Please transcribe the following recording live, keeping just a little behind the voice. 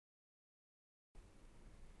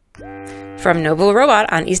From Noble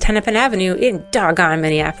Robot on East Hennepin Avenue in doggone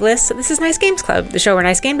Minneapolis, this is Nice Games Club, the show where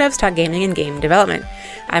nice game devs talk gaming and game development.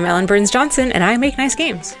 I'm Ellen Burns-Johnson, and I make nice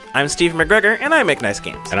games. I'm Steve McGregor, and I make nice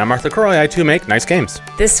games. And I'm Arthur Croy, I too make nice games.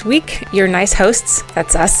 This week, your nice hosts,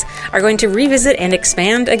 that's us, are going to revisit and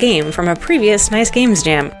expand a game from a previous Nice Games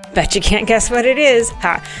Jam. Bet you can't guess what it is.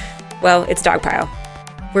 Ha! Well, it's Dogpile.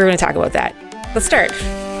 We're going to talk about that. Let's start.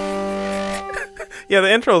 Yeah, the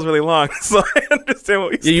intro is really long, so I understand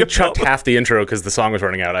what you chucked half the intro because the song was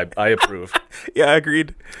running out. I approve. Yeah,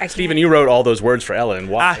 agreed. Steven, you wrote all those words for Ellen.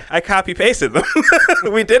 Why? I copy-pasted them.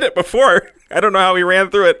 We did it before. I don't know how we ran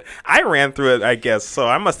through it. I ran through it, I guess, so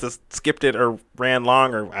I must have skipped it or ran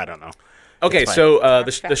long, or I don't know. Okay, so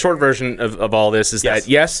the short version of all this is that,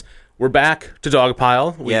 yes, we're back to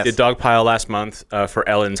Dogpile. We did Dogpile last month for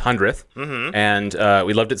Ellen's 100th, and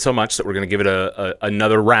we loved it so much that we're going to give it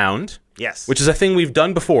another round. Yes. Which is a thing we've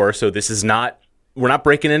done before, so this is not... We're not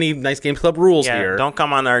breaking any Nice Games Club rules here. Don't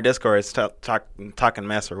come on our Discord, talking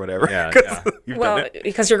mess or whatever. Yeah. Well,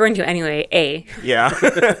 because you're going to anyway, A. Yeah.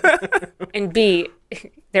 And B,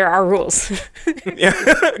 there are rules. Yeah,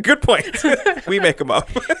 good point. We make them up.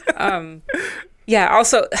 Yeah,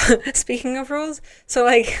 also, speaking of rules, so,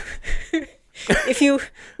 like, if you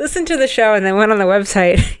listen to the show and then went on the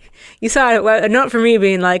website, you saw a note from me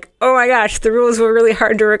being like, oh my gosh, the rules were really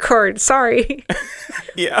hard to record. Sorry.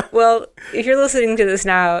 Yeah. Well, if you're listening to this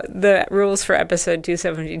now, the rules for episode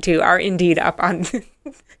 272 are indeed up on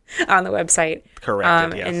on the website.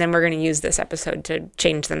 Correct. Yes. And then we're going to use this episode to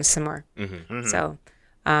change them some more. So,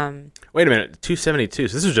 wait a minute, 272.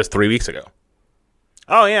 So this was just 3 weeks ago.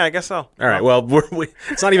 Oh, yeah, I guess so. All right, well,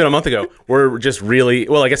 it's not even a month ago. We're just really...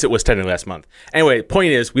 Well, I guess it was technically last month. Anyway,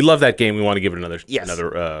 point is, we love that game. We want to give it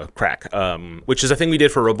another crack, which is a thing we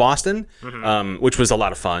did for Roboston, which was a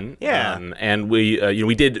lot of fun. Yeah. And we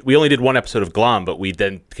only did one episode of Glom, but we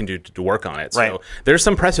then continued to work on it. Right. So there's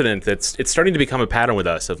some precedent it's starting to become a pattern with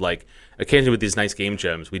us of, like, occasionally with these nice game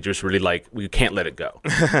gems, we just really, like, we can't let it go.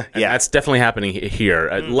 And that's definitely happening here.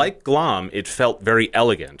 Like Glom, it felt very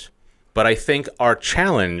elegant. But I think our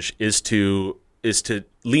challenge is to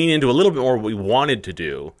lean into a little bit more what we wanted to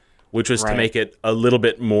do, which was to make it a little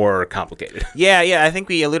bit more complicated. Yeah. I think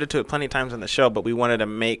we alluded to it plenty of times on the show, but we wanted to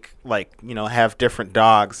make, like, have different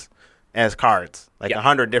dogs as cards, like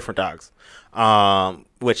 100 different dogs.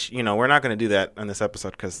 Which, we're not going to do that on this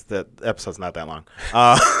episode because the episode's not that long.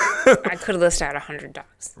 I could list out 100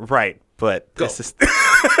 dogs. Right, but this is...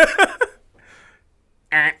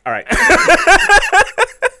 All right.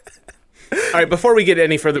 All right, before we get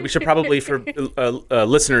any further, we should probably, for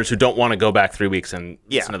listeners who don't want to go back 3 weeks and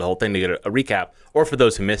listen to the whole thing to get a recap, or for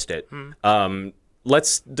those who missed it,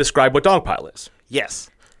 let's describe what Dogpile is. Yes.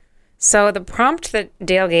 So the prompt that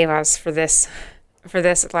Dale gave us for this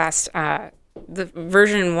last, the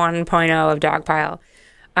version 1.0 of Dogpile,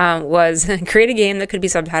 was create a game that could be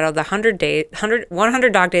subtitled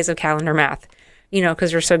 100 Dog Days of Calendar Math,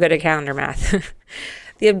 because we're so good at calendar math.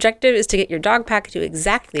 The objective is to get your dog pack to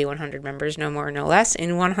exactly 100 members, no more, no less,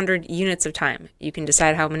 in 100 units of time. You can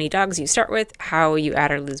decide how many dogs you start with, how you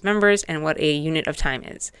add or lose members, and what a unit of time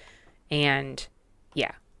is. And,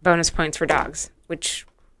 bonus points for dogs, which,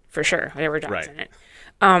 for sure, there were dogs in it.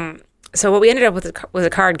 So what we ended up with was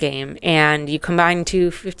a card game, and you combine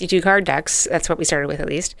two 52 card decks. That's what we started with, at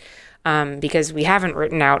least, because we haven't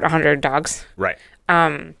written out 100 dogs. Right.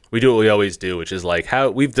 We do what we always do, which is like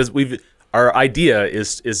how our idea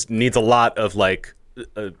needs a lot of like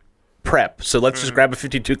prep. So let's just grab a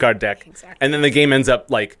 52 card deck, and then the game ends up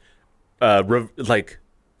like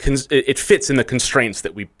it fits in the constraints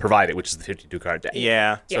that we provided, which is the 52 card deck.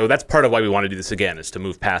 Yeah. So that's part of why we want to do this again, is to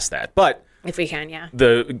move past that. But if we can,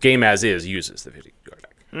 the game as is uses the 52 card deck.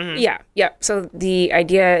 Yeah. So the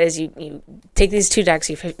idea is you take these two decks,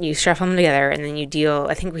 you shuffle them together, and then you deal.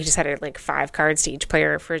 I think we decided like 5 cards to each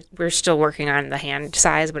player. We're still working on the hand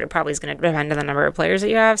size, but it probably is going to depend on the number of players that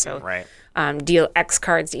you have. So deal X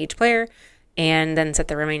cards to each player, and then set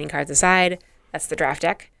the remaining cards aside. That's the draft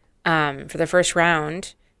deck. For the first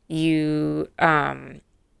round, you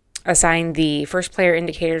assign the first player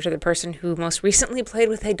indicator to the person who most recently played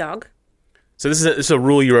with a dog. So this is a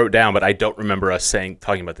rule you wrote down, but I don't remember us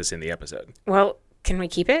talking about this in the episode. Well, can we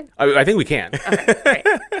keep it? I think we can. Okay, great.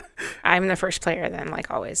 I'm the first player then,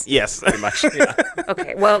 like always. Yes, pretty much. Yeah.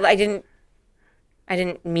 Okay. Well, I didn't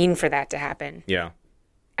mean for that to happen. Yeah.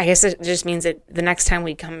 I guess it just means that the next time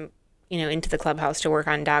we come, into the clubhouse to work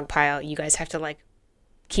on Dogpile, you guys have to like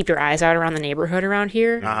keep your eyes out around the neighborhood around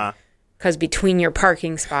here. Because between your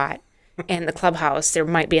parking spot and the clubhouse, there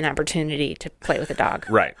might be an opportunity to play with a dog.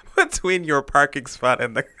 Right. Between your parking spot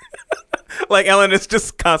and the... Like, Ellen is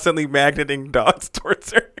just constantly magneting dogs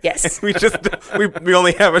towards her. Yes. we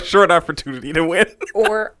only have a short opportunity to win.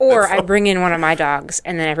 Or I bring in one of my dogs,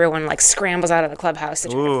 and then everyone like scrambles out of the clubhouse to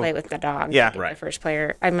try to play with the dog. Yeah. The first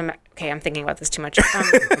player. I'm thinking about this too much.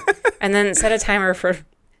 And then set a timer for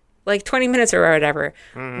like 20 minutes or whatever.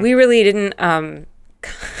 We really didn't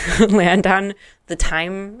land on the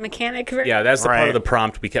time mechanic. That's the part of the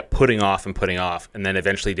prompt we kept putting off, and then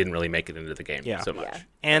eventually didn't really make it into the game so much. Yeah.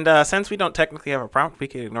 And since we don't technically have a prompt, we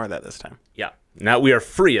can ignore that this time. Yeah. Now we are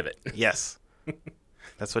free of it. Yes.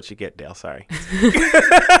 That's what you get, Dale. Sorry.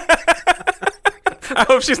 I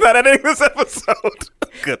hope she's not editing this episode.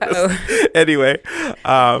 Goodness. Uh-oh. Anyway.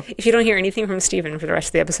 If you don't hear anything from Steven for the rest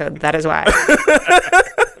of the episode, that is why.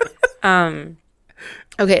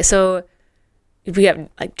 Okay, so we have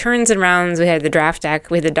like turns and rounds. We had the draft deck.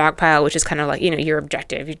 We had the dog pile, which is kind of like, your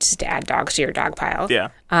objective. You just add dogs to your dog pile. Yeah.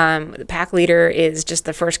 The pack leader is just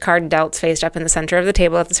the first card dealt faced up in the center of the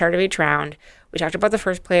table at the start of each round. We talked about the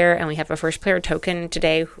first player, and we have a first player token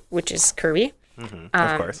today, which is Kirby.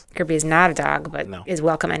 Of course. Kirby is not a dog, but No. is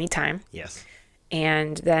welcome anytime. Yes.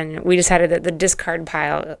 And then we decided that the discard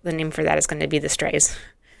pile, the name for that is going to be the strays.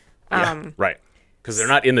 Right. Because they're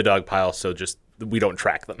not in the dog pile, so just we don't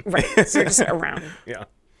track them. Right. So just around. Yeah.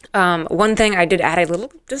 One thing I did add a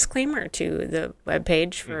little disclaimer to the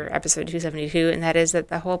webpage for episode 272, and that is that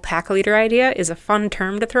the whole pack leader idea is a fun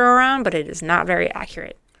term to throw around, but it is not very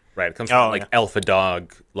accurate. Right. It comes from alpha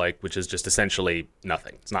dog, which is just essentially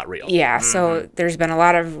nothing. It's not real. Yeah. So there's been a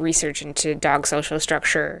lot of research into dog social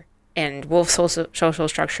structure and wolf social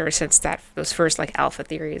structure since those first alpha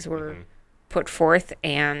theories were put forth,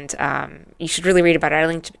 and you should really read about it. I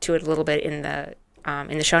linked to it a little bit in the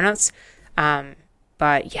show notes.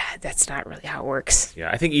 But yeah, that's not really how it works. Yeah,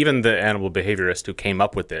 I think even the animal behaviorist who came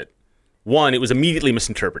up with it, one, it was immediately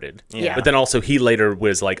misinterpreted. Yeah. But then also he later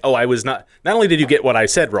was like, oh, I was not only did you get what I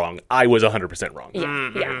said wrong, I was 100% wrong.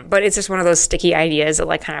 Yeah, yeah. But it's just one of those sticky ideas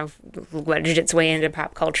that kind of wedged its way into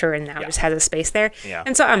pop culture and now just has a space there. Yeah.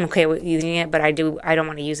 And so I'm okay with using it, but I don't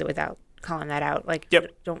want to use it without calling that out.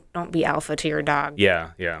 Don't be alpha to your dog.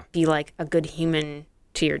 Yeah, yeah. Be like a good human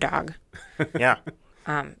to your dog. Yeah.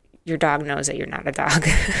 Your dog knows that you're not a dog.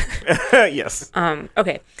 Yes.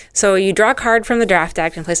 Okay, so you draw a card from the draft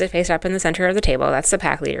deck and place it face up in the center of the table. That's the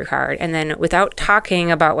pack leader card. And then without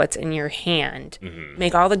talking about what's in your hand,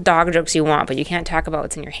 make all the dog jokes you want, but you can't talk about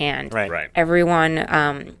what's in your hand. Right.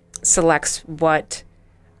 Everyone selects what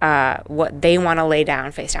they want to lay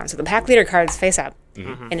down face down. So the pack leader cards face up,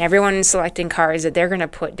 and everyone's selecting cards that they're going to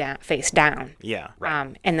put down face down. Yeah.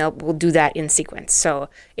 And we'll do that in sequence. So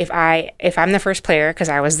if I'm the first player, because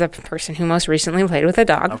I was the person who most recently played with a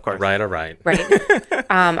dog. Of course. Right, all right. Right.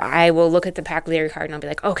 I will look at the pack leader card and I'll be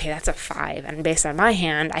like, okay, that's a 5. And based on my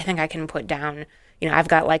hand, I think I can put down, I've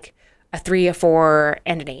got like a 3, a 4,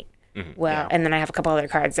 and an 8. And then I have a couple other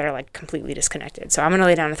cards that are completely disconnected. So I'm going to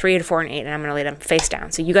lay down a 3, a 4, and 8, and I'm going to lay them face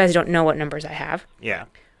down. So you guys don't know what numbers I have. Yeah.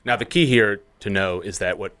 Now, the key here to know is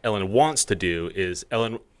that what Ellen wants to do is,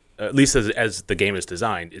 at least as the game is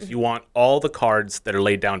designed, is you want all the cards that are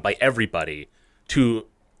laid down by everybody to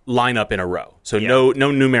line up in a row. So no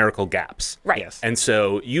numerical gaps. Right. Yes. And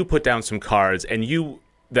so you put down some cards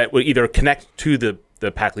that would either connect to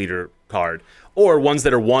the pack leader card or ones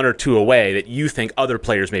that are 1 or 2 away that you think other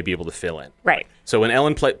players may be able to fill in. Right. So when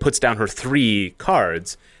Ellen puts down her 3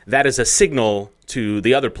 cards, that is a signal to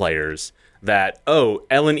the other players that,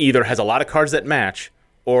 Ellen either has a lot of cards that match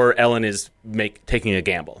or Ellen is taking a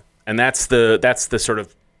gamble. And that's the sort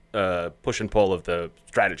of push and pull of the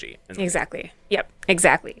strategy. Exactly. Yep.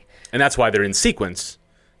 Exactly. And that's why they're in sequence,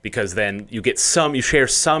 because then you share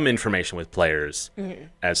some information with players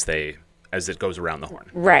as it goes around the horn.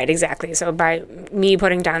 Right, exactly. So by me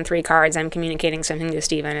putting down 3 cards, I'm communicating something to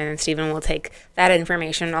Steven, and then Steven will take that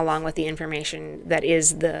information along with the information that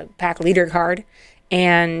is the pack leader card,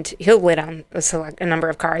 and he'll lay down a number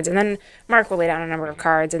of cards, and then Mark will lay down a number of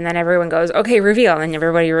cards, and then everyone goes, okay, reveal, and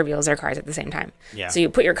everybody reveals their cards at the same time. Yeah. So you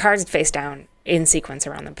put your cards face down in sequence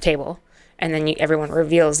around the table, and then everyone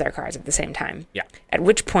reveals their cards at the same time. Yeah. At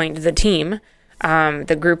which point the team,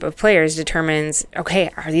 the group of players determines,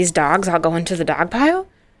 okay, are these dogs all going to the dog pile?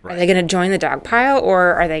 Right. Are they going to join the dog pile,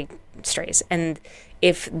 or are they strays? And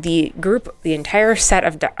if the entire set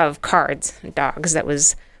of cards, dogs, that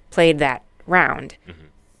was played that round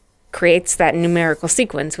creates that numerical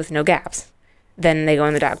sequence with no gaps, then they go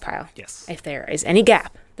in the dog pile. Yes. If there is any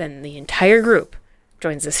gap, then the entire group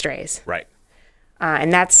joins the strays. Right.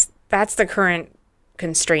 And that's the current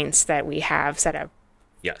constraints that we have set up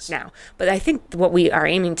now. But I think what we are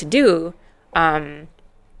aiming to do, or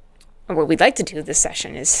what we'd like to do this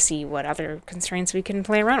session, is see what other constraints we can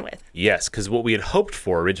play around with. Yes, because what we had hoped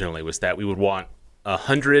for originally was that we would want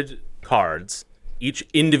 100 cards, each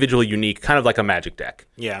individually unique, kind of like a Magic deck.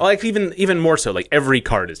 Yeah. Like even more so, like every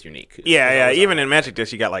card is unique. Yeah. Even in Magic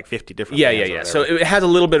decks, you got like 50 different. Yeah. So it has a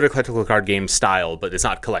little bit of a collectible card game style, but it's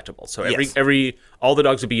not collectible. So all the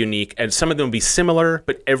dogs would be unique, and some of them would be similar,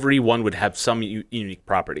 but every one would have some unique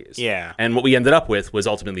properties. Yeah. And what we ended up with was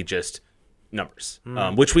ultimately just numbers,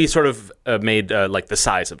 which we sort of made like the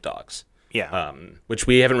size of dogs. Yeah. Which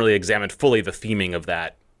we haven't really examined fully the theming of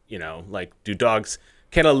that. Like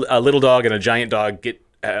can a little dog and a giant dog get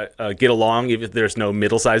along if there's no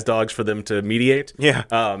middle-sized dogs for them to mediate? Yeah.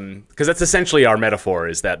 Because that's essentially our metaphor,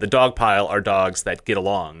 is that the dog pile are dogs that get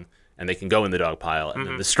along and they can go in the dog pile, and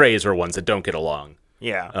then the strays are ones that don't get along.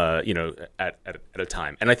 Yeah. At a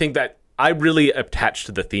time. And I think that I really attached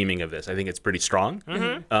to the theming of this. I think it's pretty strong.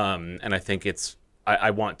 And I think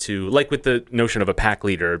I want to, like with the notion of a pack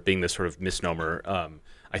leader being this sort of misnomer,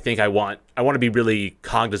 I think I want to be really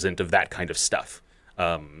cognizant of that kind of stuff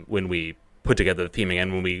when we put together the theming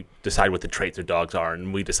and when we decide what the traits of dogs are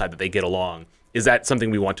and we decide that they get along. Is that something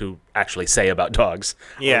we want to actually say about dogs?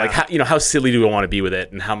 Yeah. Like, how silly do we want to be with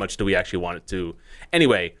it, and how much do we actually want it to?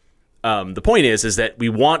 Anyway, the point is that we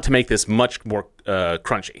want to make this much more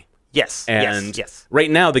crunchy. Yes. And yes. right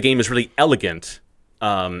now the game is really elegant.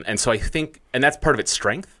 And so I think, and that's part of its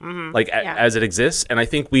strength, as it exists. And I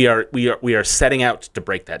think we are setting out to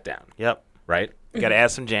break that down. Yep. Right. You got to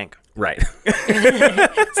add some jank. Right.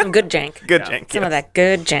 Some good jank. Good jank. Some of that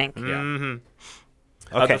good jank.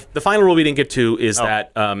 Okay. The final rule we didn't get to is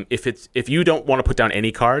that if you don't want to put down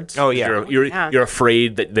any cards, you're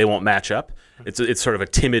afraid that they won't match up. It's sort of a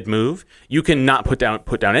timid move. You can not put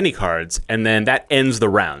down any cards, and then that ends the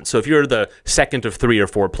round. So if you're the second of 3 or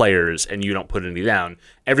 4 players and you don't put any down,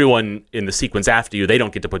 everyone in the sequence after you, they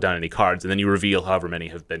don't get to put down any cards, and then you reveal however many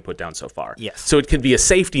have been put down so far. Yes. So it could be a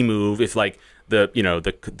safety move if like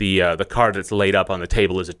the card that's laid up on the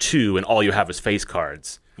table is a 2 and all you have is face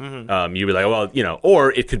cards. You'd be like, well,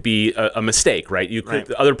 or it could be a mistake, right?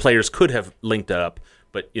 The other players could have linked it up.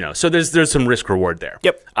 But so there's some risk reward there.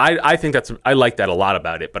 Yep. I think I like that a lot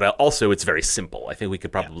about it. But also it's very simple. I think we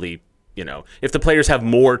could probably if the players have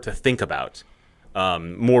more to think about,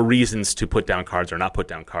 more reasons to put down cards or not put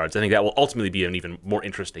down cards, I think that will ultimately be an even more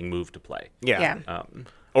interesting move to play. Yeah.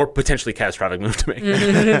 Or potentially catastrophic move to make.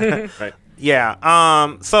 Right.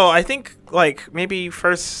 Yeah. So I think like maybe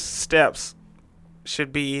first steps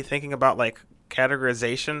should be thinking about like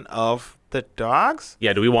categorization of the dogs.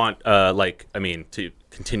 Yeah. Do we want to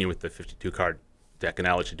continue with the 52 card deck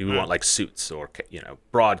analogy? Do we want like suits or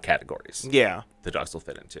broad categories? Yeah. The dogs will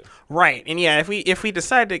fit into. Right. And yeah, if we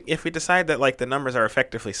decide that like the numbers are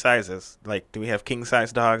effectively sizes, like do we have king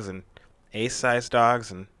size dogs and ace size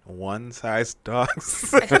dogs and 1 size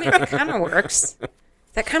dogs? I mean, that kind of works.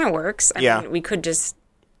 I mean, we could just.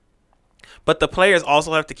 But the players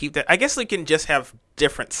also have to keep that. I guess we can just have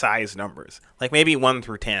different size numbers, like maybe 1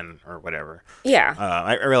 through 10 or whatever. Yeah.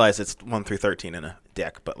 I realize it's 1 through 13 in a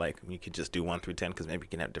deck, but like we could just do 1 through 10 because maybe we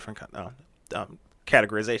can have different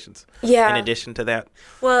categorizations. Yeah. In addition to that.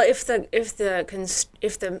 Well, if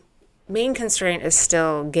the main constraint is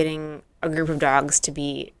still getting a group of dogs to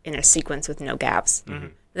be in a sequence with no gaps,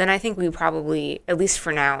 then I think we probably, at least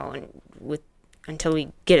for now, until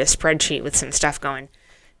we get a spreadsheet with some stuff going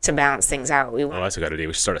to balance things out, we want. Oh, that's a good idea.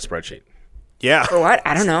 We should start a spreadsheet. Yeah. For what?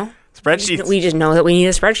 I don't know. Spreadsheets. We just know that we need a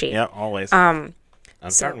spreadsheet. Yeah, always. I'm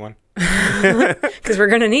starting one. Because we're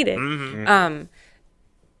going to need it.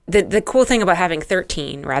 The cool thing about having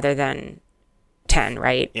 13 rather than 10,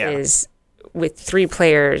 right, is with 3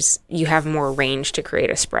 players, you have more range to create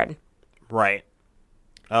a spread. Right.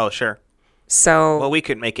 Oh, sure. So. Well, we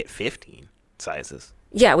could make it 15 sizes.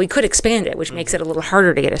 Yeah, we could expand it, which makes it a little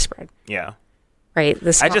harder to get a spread. Yeah. Right.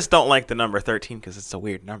 I just don't like the number 13 because it's a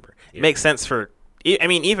weird number. It makes sense for. I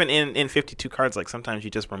mean, even in 52 cards, like sometimes you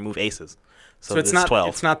just remove aces. So it's not 12.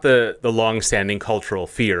 It's not the long-standing cultural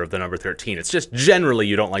fear of the number 13. It's just generally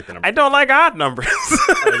you don't like the number. I don't like odd numbers.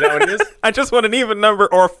 Oh, is that what it is? I just want an even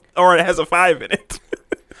number or it has a 5 in it.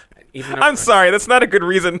 I'm sorry, that's not a good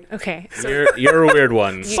reason. Okay. So you're a weird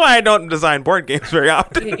one. That's why I don't design board games very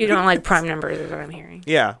often. You don't like prime numbers is what I'm hearing.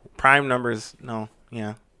 Yeah, prime numbers, no,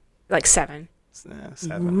 yeah. Like 7.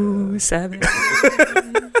 7. Ooh, 7.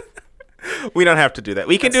 We don't have to do that.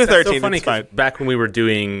 We can do 13. So funny, it's fine. back when we were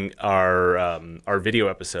doing our video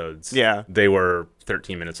episodes, they were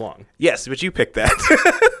 13 minutes long. Yes, but you picked that.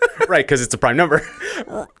 Right, because it's a prime number.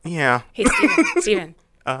 Yeah. Hey, Steven.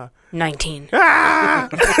 19.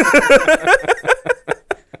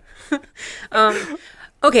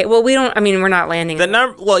 Okay, well, we're not landing.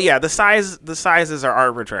 The sizes are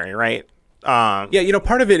arbitrary, right? Yeah,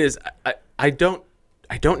 part of it is I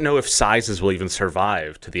I don't know if sizes will even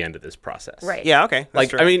survive to the end of this process. Right. Yeah, okay. That's Like,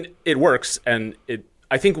 true. I mean, it works, and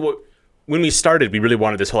I think when we started, we really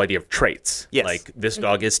wanted this whole idea of traits. Yes. Like, this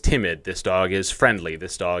dog is timid, this dog is friendly,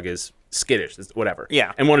 this dog is skittish, whatever.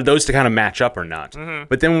 Yeah. And wanted those to kind of match up or not.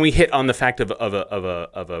 But then when we hit on the fact of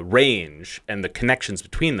a range and the connections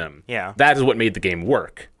between them, Yeah. that is what made the game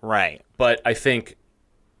work. Right. But I think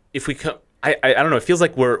if we I don't know, it feels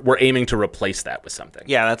like we're aiming to replace that with something.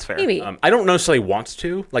 Yeah, that's fair. Maybe. I don't necessarily want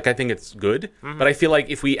to. Like, I think it's good, but I feel like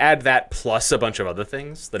if we add that plus a bunch of other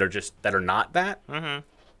things that are not that,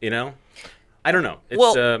 you know, I don't know. It's,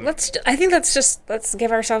 Well, I think let's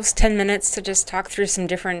give ourselves 10 minutes to just talk through some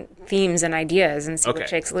different themes and ideas and see Okay. what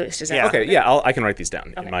shakes loose. Does that Yeah. sound okay. good? Yeah, I can write these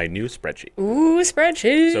down in my new spreadsheet. Ooh,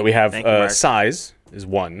 spreadsheet. So we have Thank you, Mark. size is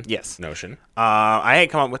one. Yes. Notion. I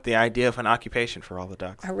had come up with the idea of an occupation for all the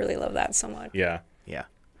dogs. I really love that so much. Yeah. Yeah.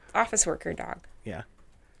 Office worker dog. Yeah.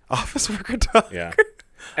 Office worker dog. Yeah.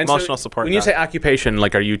 And Emotional support When you dog. say occupation,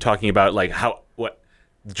 like, are you talking about like what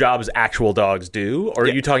jobs actual dogs do, or are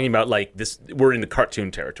you talking about like this? We're in the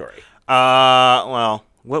cartoon territory. Well,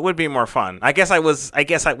 what would be more fun? I guess I was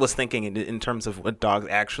thinking in terms of what dogs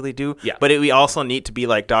actually do. Yeah. But we also need to be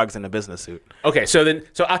like dogs in a business suit. Okay, so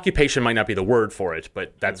occupation might not be the word for it,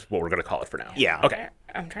 but that's what we're going to call it for now. Yeah. Okay.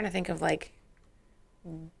 I'm trying to think of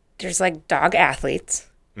there's like dog athletes,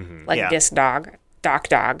 like Yeah. disc dog, dock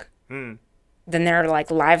dog. Then there are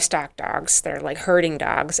like livestock dogs. They're like herding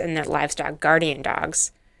dogs, and they're livestock guardian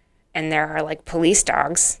dogs. And there are like police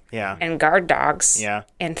dogs, Yeah. and guard dogs, Yeah.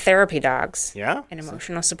 and therapy dogs, Yeah. and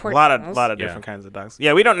emotional A support. lot animals. of different kinds of dogs.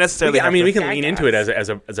 Yeah, we don't necessarily. I mean, we can guide lean into it dogs.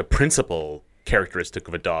 as a principal characteristic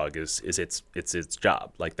of a dog is its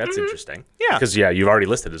job. Like, that's interesting. Yeah. Because you've already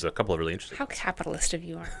listed as a couple of really interesting. How capitalist of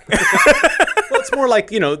you are. Well, it's more like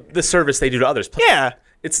the service they do to others. Yeah.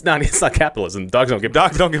 It's not capitalism. Dogs don't get.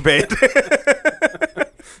 Dogs don't get paid.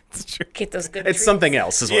 It's true. Get those good. It's treats. something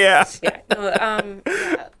else. Is what Yeah. It is. Yeah. No,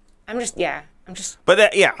 I'm just. But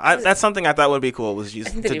that's something I thought would be cool was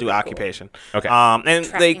just think to that'd do be cool. occupation. Okay. And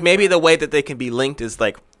Tracking maybe dogs. the way that they can be linked is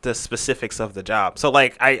like the specifics of the job. So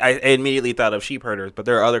like I immediately thought of sheep herders, but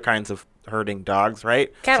there are other kinds of herding dogs,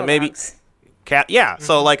 right? Cattle so maybe dogs.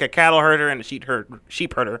 So like a cattle herder and a sheep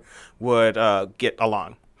herder would get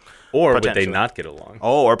along. Or would they Potentially. not get along?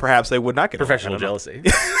 Oh, or perhaps they would not get Professional along. I don't jealousy.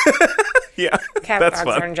 know. Yeah, Cattle that's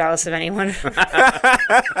dogs fun. aren't jealous of anyone.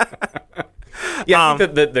 Yeah, I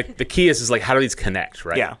think that the key is like, how do these connect,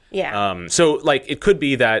 right? Yeah. Yeah. So like it could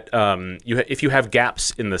be that if you have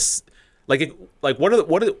gaps in this,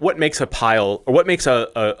 what makes a pile, or what makes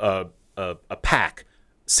a pack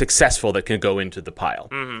successful that can go into the pile?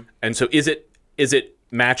 Mm-hmm. And so is it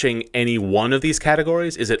matching any one of these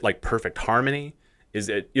categories? Is it like perfect harmony? Is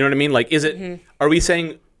it, you know what I mean? Like, is it? Are we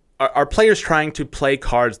saying are players trying to play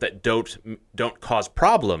cards that don't cause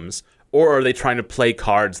problems, or are they trying to play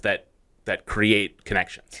cards that create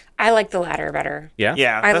connections? I like the latter better. Yeah.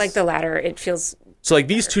 Yeah, I that's- like the latter. It feels So like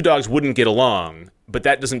these two dogs wouldn't get along, but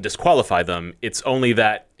that doesn't disqualify them. It's only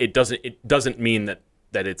that it doesn't mean that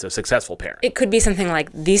it's a successful pairing. it could be something like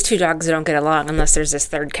these two dogs don't get along unless there's this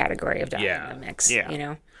third category of dog Yeah. in the mix. Yeah. You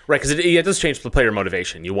know? Right, because it does change the player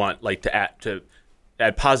motivation. You want like to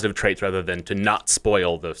add positive traits rather than to not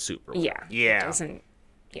spoil the soup. Yeah. Yeah. It doesn't.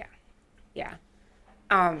 Yeah. Yeah.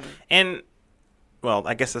 And well,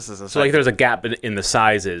 I guess this is So like there's a gap in the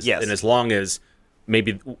sizes, Yes. and as long as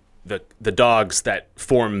maybe the dogs that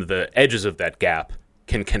form the edges of that gap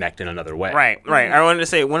can connect in another way. Right. I wanted to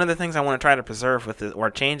say one of the things I want to try to preserve with or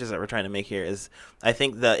changes that we're trying to make here is I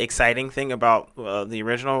think the exciting thing about the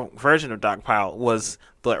original version of Dogpile was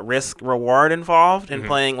the risk reward involved in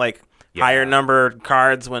playing like higher numbered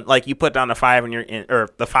cards when like you put down a 5 and or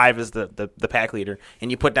the 5 is the pack leader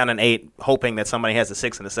and you put down an 8 hoping that somebody has a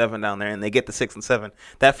 6 and a 7 down there and they get the 6 and 7.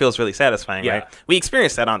 That feels really satisfying, Yeah. right? We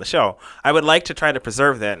experienced that on the show. I would like to try to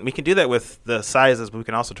preserve that. We can do that with the sizes, but we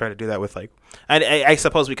can also try to do that with like I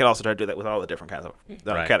suppose we could also try to do that with all the different kinds of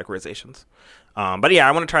Right. categorizations. But yeah,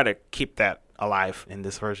 I want to try to keep that alive in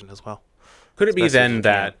this version as well. Could it be Especially if then you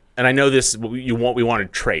that? And I know this. We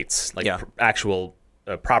wanted traits like Yeah. actual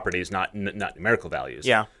properties, not numerical values.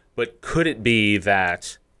 Yeah. But could it be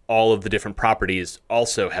that all of the different properties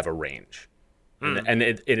also have a range, and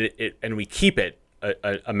it and we keep it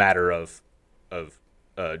a matter of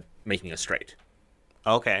making a straight?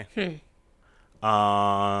 Okay.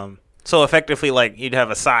 So effectively, like you'd have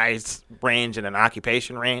a size range and an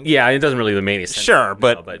occupation range. Yeah, it doesn't really make any sense. Sure,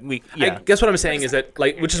 but No, yeah. I guess what I'm saying is that,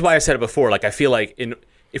 like, which is why I said it before. Like, I feel like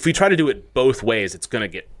if we try to do it both ways, it's going to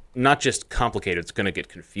get not just complicated; it's going to get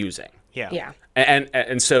confusing. Yeah. Yeah.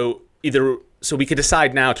 And so we could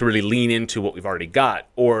decide now to really lean into what we've already got,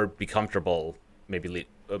 or be comfortable maybe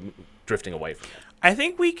drifting away from it. I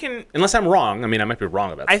think we can. Unless I'm wrong. I mean, I might be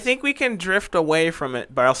wrong about that. I think we can drift away from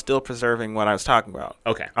it, while still preserving what I was talking about.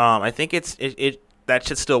 Okay. I think it that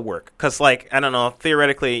should still work because, like, I don't know.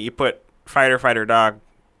 Theoretically, you put fighter dog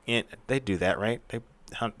in. They do that, right? They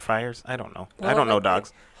hunt fires. I don't know. Well, I don't know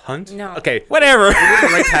dogs. Hunt? No. Okay. Whatever. We're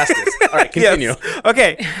moving right past this. All right, continue. Yes.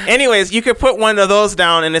 Okay. Anyways, you could put one of those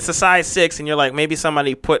down, and it's a size 6, and you're like, maybe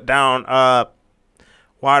somebody put down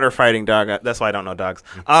water fighting dog. That's why I don't know dogs.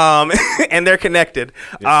 And they're connected.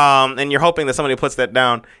 And you're hoping that somebody puts that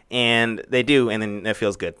down, and they do, and then it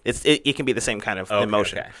feels good. It can be the same kind of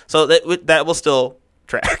emotion. Okay. So that will still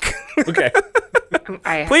track. Okay.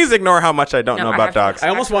 Please ignore how much I don't know about dogs. I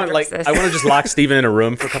almost want I want to just lock Steven in a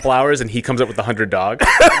room for a couple hours, and he comes up with 100 dogs.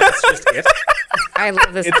 That's just it. I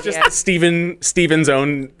love this. It's just Steven's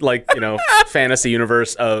own fantasy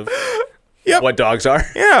universe of what dogs are.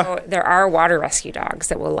 Yeah. So there are water rescue dogs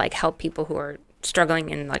that will like help people who are struggling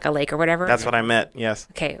in like a lake or whatever. That's what I meant. Yes.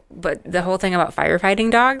 Okay, but the whole thing about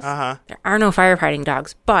firefighting dogs, there are no firefighting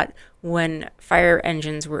dogs. But when fire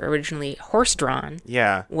engines were originally horse-drawn,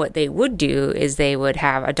 what they would do is they would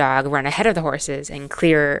have a dog run ahead of the horses and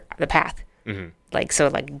clear the path,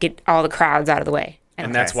 like get all the crowds out of the way.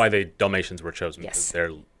 And that's why the Dalmatians were chosen. Yes. They're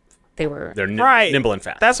right. nimble and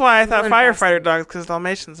fast. That's why I thought firefighter dogs, because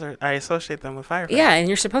Dalmatians I associate them with firefighters. Yeah, and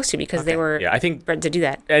you're supposed to because they were I think bred to do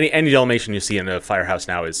that. Any Dalmatian you see in a firehouse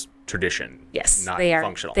now is tradition. Yes, not they are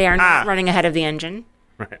functional. They are not running ahead of the engine,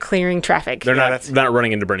 clearing traffic. They're not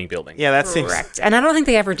running into burning buildings. Yeah, that seems correct. And I don't think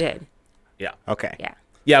they ever did. Yeah. Okay. Yeah.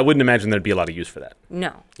 Yeah, I wouldn't imagine there'd be a lot of use for that.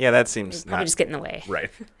 No. Yeah, that seems Probably just get in the way. Right.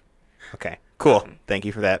 Okay. Cool. Thank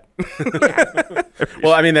you for that.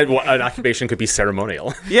 Well, I mean, an occupation could be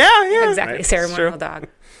ceremonial. Yeah. Exactly. Right. Ceremonial dog.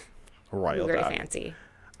 Royal Very dog. fancy.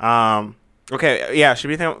 Okay. Yeah. Should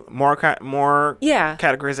we think more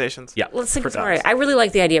categorizations? Yeah. Let's think For more. dogs. I really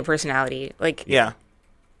like the idea of personality. Like, Yeah.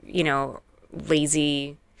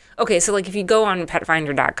 Lazy. Okay, so like if you go on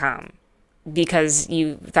petfinder.com because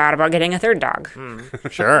you thought about getting a third dog.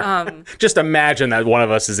 Sure. Just imagine that one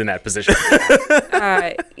of us is in that position.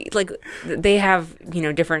 Like they have,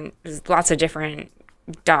 lots of different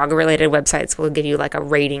dog related websites will give you like a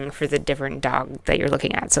rating for the different dog that you're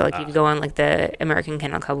looking at. So like if you go on like the American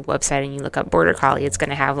Kennel Club website and you look up Border Collie, it's going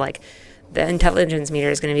to have like the intelligence meter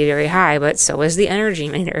is going to be very high, but so is the energy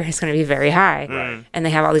meter. It's going to be very high. Right. And they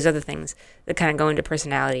have all these other things that kind of go into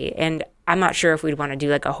personality. And I'm not sure if we'd want to do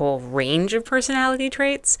like a whole range of personality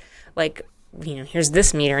traits. Like, here's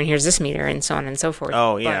this meter and here's this meter and so on and so forth.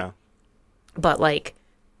 Oh, yeah. But like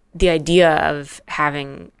the idea of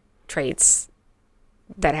having traits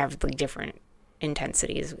that have like different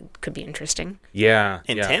intensities could be interesting. Yeah.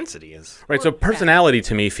 Intensity is. Right. So personality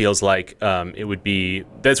to me feels like it would be,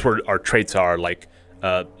 that's where our traits are, like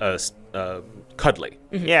cuddly.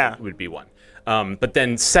 Yeah. Would be one. But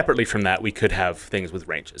then separately from that, we could have things with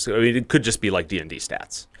ranges. So, I mean, it could just be like D&D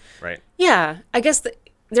stats, right? Yeah, I guess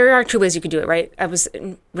there are two ways you could do it, right?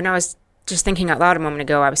 When I was just thinking out loud a moment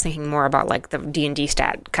ago, I was thinking more about like the D&D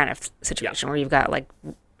stat kind of situation where you've got like,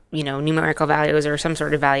 numerical values or some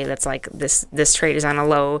sort of value that's like this trait is on a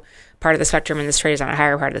low part of the spectrum and this trait is on a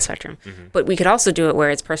higher part of the spectrum. Mm-hmm. But we could also do it where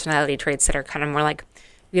it's personality traits that are kind of more like,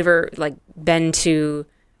 have you ever like been to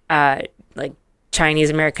like Chinese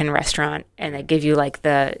American restaurant and they give you like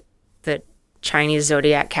the Chinese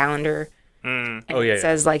zodiac calendar and it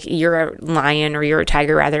says like you're a lion or you're a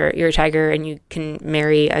tiger and you can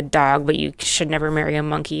marry a dog but you should never marry a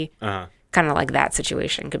monkey. Kind of like that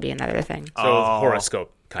situation could be another thing. So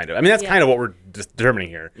horoscope kind of. I mean that's kind of what we're determining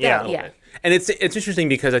here. Yeah. And it's interesting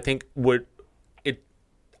because I think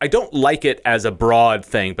I don't like it as a broad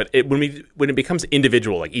thing, but when it becomes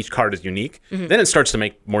individual, like each card is unique, then it starts to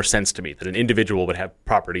make more sense to me that an individual would have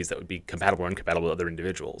properties that would be compatible or incompatible with other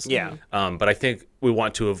individuals. Yeah. But I think we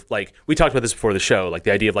want to have, like, we talked about this before the show, like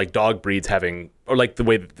the idea of like dog breeds having, or like the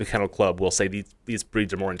way that the Kennel Club will say these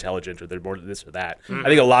breeds are more intelligent or they're more this or that. I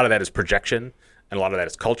think a lot of that is projection and a lot of that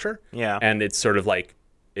is culture. Yeah. And it's sort of like,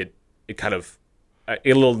 it kind of, I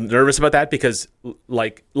get a little nervous about that because,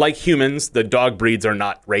 like humans, the dog breeds are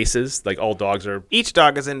not races. Like all dogs are. Each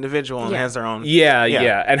dog is individual and has their own. Yeah.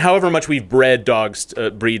 And however much we've bred dogs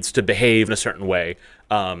breeds to behave in a certain way,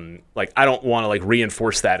 like I don't want to like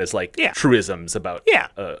reinforce that as like truisms about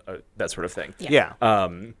that sort of thing. Yeah.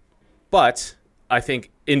 But I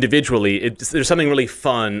think individually, there's something really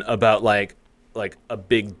fun about like a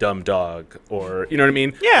big dumb dog, or you know what I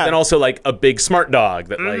mean? Yeah. And also like a big smart dog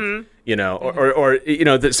that like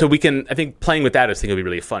so we can. I think playing with that I think will be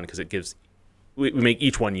really fun because it gives we make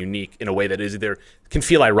each one unique in a way that is either can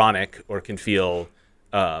feel ironic or can feel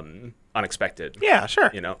unexpected. Yeah,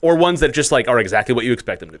 sure. Or ones that just like are exactly what you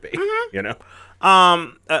expect them to be.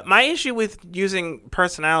 My issue with using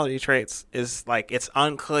personality traits is like it's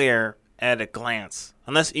unclear at a glance,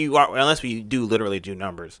 unless we do literally do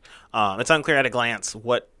numbers. It's unclear at a glance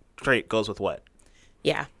what trait goes with what.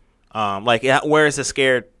 Yeah. Where is the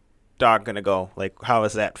scared dog gonna go? Like, how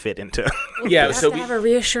does that fit into? Yeah, you have to have a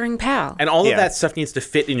reassuring pal, and all of that stuff needs to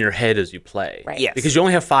fit in your head as you play. Right. Yes. Because you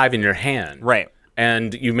only have 5 in your hand. Right.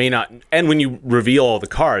 And you may not. And when you reveal all the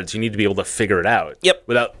cards, you need to be able to figure it out. Yep.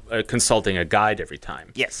 Without consulting a guide every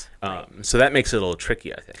time. Yes. So that makes it a little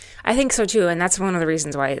tricky, I think. I think so too, and that's one of the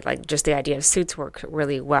reasons why, like, just the idea of suits work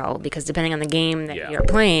really well, because depending on the game that you're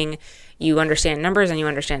playing, you understand numbers and you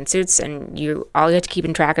understand suits, and you have to keep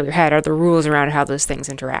in track of your head are the rules around how those things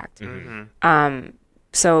interact. Mm-hmm.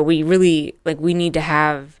 So we really we need to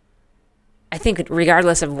have, I think,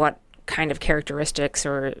 regardless of what kind of characteristics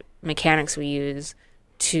or mechanics we use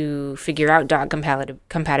to figure out dog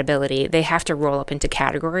compatibility, they have to roll up into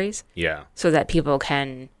categories. Yeah. So that people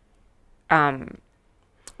can,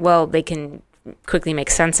 they can quickly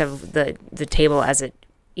make sense of the table as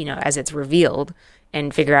it's revealed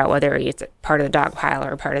and figure out whether it's part of the dog pile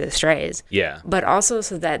or part of the strays. Yeah. But also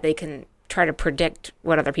so that they can try to predict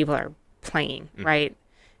what other people are playing, right?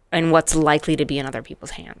 And what's likely to be in other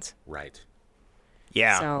people's hands. Right.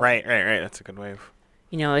 Yeah. So, right. That's a good way of.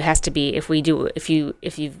 It has to be if you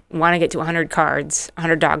want to get to 100 cards,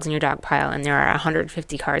 100 dogs in your dog pile, and there are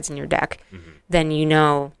 150 cards in your deck, then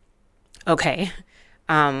okay,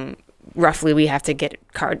 roughly we have to get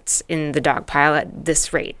cards in the dog pile at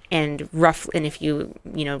this rate, and if you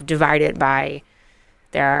divide it by,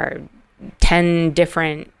 there are 10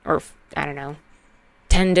 different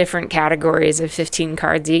 10 different categories of 15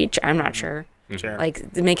 cards each. I'm not sure. Sure.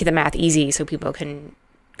 Like, to make the math easy so people can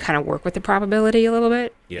kind of work with the probability a little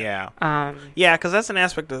bit. Yeah. Because that's an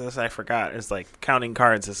aspect of this I forgot, is like counting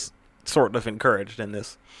cards is sort of encouraged in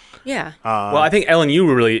this. Yeah. Well, I think, Ellen, you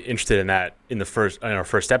were really interested in that in our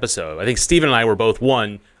first episode. I think Steven and I were both,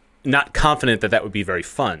 not confident that would be very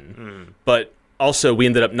fun, but also we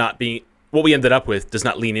ended up what we ended up with does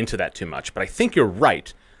not lean into that too much. But I think you're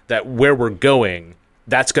right that where we're going,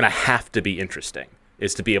 that's going to have to be interesting.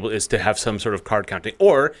 Is to have some sort of card counting,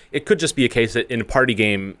 or it could just be a case that in a party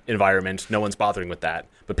game environment, no one's bothering with that.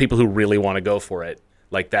 But people who really want to go for it,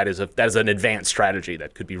 like that is an advanced strategy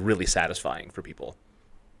that could be really satisfying for people.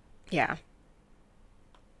 Yeah.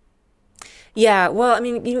 Yeah. Well, I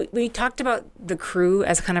mean, we talked about the crew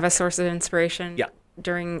as kind of a source of inspiration. Yeah.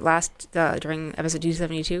 During episode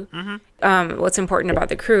 272. What's important about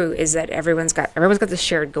the crew is that everyone's got this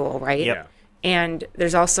shared goal, right? Yeah. And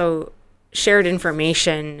there's also shared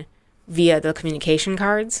information via the communication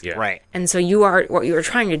cards. Yeah. Right. And so what you are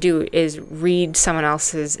trying to do is read someone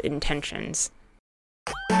else's intentions.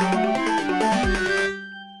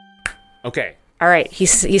 Okay. All right. He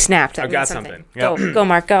snapped. I've got something. Go,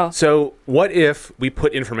 Mark, go. So what if we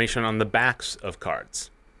put information on the backs of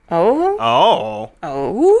cards? Oh.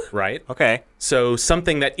 Right? Okay. So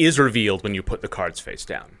something that is revealed when you put the cards face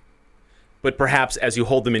down. But perhaps as you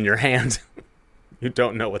hold them in your hand, you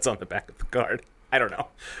don't know what's on the back of the card. I don't know.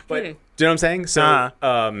 But do you know what I'm saying? So,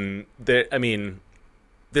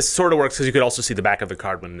 this sort of works because you could also see the back of the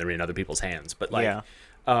card when they're in other people's hands. But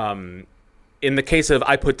in the case of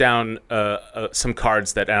I put down some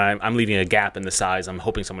cards that I'm leaving a gap in the size, I'm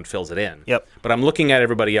hoping someone fills it in. Yep. But I'm looking at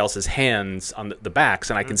everybody else's hands on the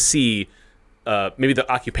backs, and I can see maybe the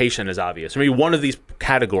occupation is obvious. Or maybe one of these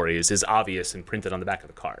categories is obvious and printed on the back of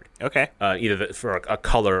the card. Okay. Either for a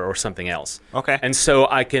color or something else. Okay. And so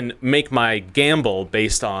I can make my gamble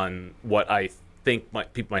based on what I think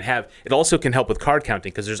people might have. It also can help with card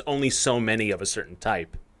counting because there's only so many of a certain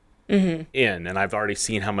type in, and I've already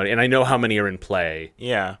seen how many, and I know how many are in play.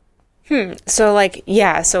 Yeah. So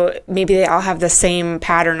so maybe they all have the same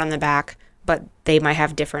pattern on the back, but they might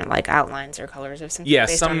have different outlines or colors or something. Yeah,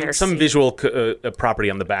 some visual property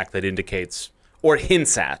on the back that indicates or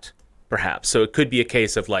hints at, perhaps. So it could be a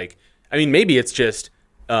case of maybe it's just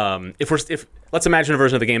if let's imagine a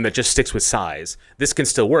version of the game that just sticks with size. This can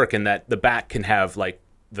still work in that the back can have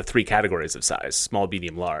the 3 categories of size: small,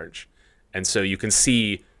 medium, large, and so you can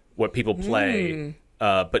see what people play.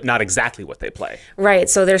 But not exactly what they play. Right.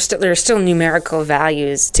 So there's still numerical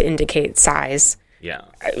values to indicate size. Yeah.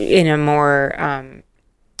 In a more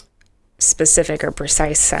specific or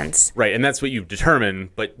precise sense. Right, and that's what you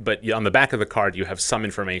determine, but on the back of the card you have some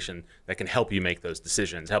information that can help you make those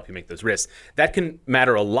decisions, help you make those risks. That can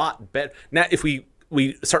matter a lot better. Now, if we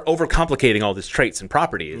start overcomplicating all these traits and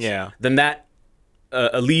properties, then that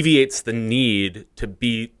alleviates the need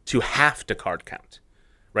to have to card count.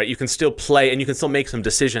 right? You can still play and you can still make some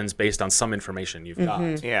decisions based on some information you've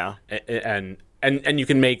got. Yeah. And you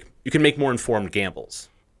can make more informed gambles.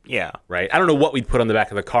 Yeah. Right. I don't know what we'd put on the back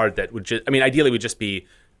of the card that would just. I mean, ideally, would just be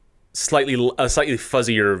a slightly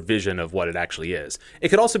fuzzier vision of what it actually is. It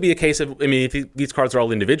could also be a case of. I mean, if these cards are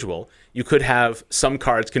all individual, you could have some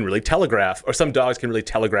cards can really telegraph, or some dogs can really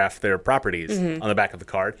telegraph their properties on the back of the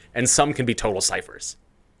card, and some can be total ciphers.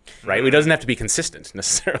 Right. It doesn't have to be consistent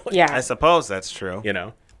necessarily. Yeah. I suppose that's true. You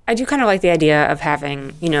know. I do kind of like the idea of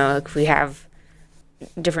having, if we have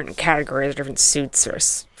different categories, different suits, or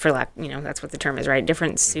for lack, that's what the term is, right?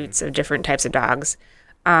 Different suits of different types of dogs.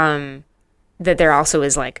 That there also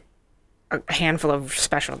is like a handful of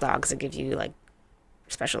special dogs that give you like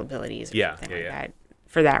special abilities. Or something like that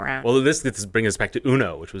for that round. Well, this brings us back to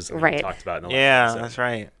Uno, which was right. We talked about in the last episode, that's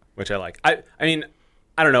right. Which I like. I mean,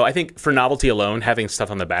 I don't know. I think for novelty alone, having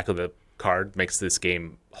stuff on the back of the card makes this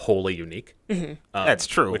game wholly unique. That's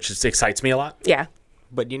true. Which just excites me a lot. Yeah.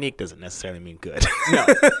 But unique doesn't necessarily mean good. No.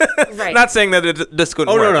 Right. Not saying that this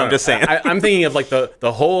couldn't work. No. I'm just saying. I'm thinking of like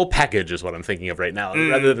the whole package is what I'm thinking of right now,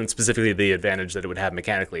 rather than specifically the advantage that it would have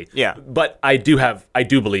mechanically. Yeah. But I do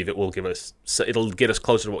believe it'll get us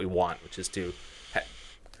closer to what we want, which is to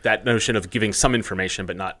that notion of giving some information,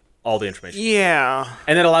 but not all the information. Yeah.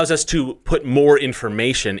 And that allows us to put more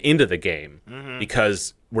information into the game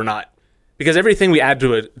because everything we add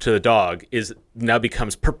to the dog now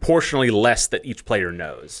becomes proportionally less that each player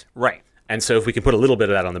knows. Right. And so if we can put a little bit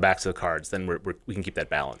of that on the backs of the cards, then we can keep that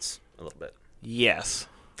balance a little bit. Yes.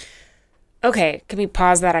 Okay, can we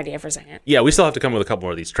pause that idea for a second? Yeah, we still have to come with a couple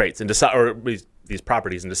more of these traits and decide, or these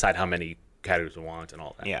properties, and decide how many categories we want and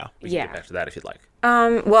all that. Yeah. We can get back to that if you'd like.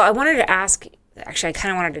 Well, I wanted to ask. Actually, I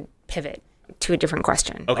kind of wanted to pivot to a different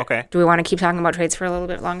question. Okay. Do we want to keep talking about traits for a little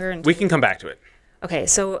bit longer? We can come back to it. Okay,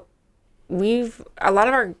 so a lot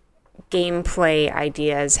of our gameplay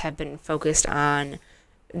ideas have been focused on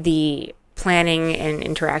the planning and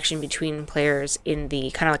interaction between players in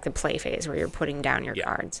the kind of like the play phase where you're putting down your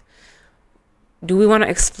cards. Do we want to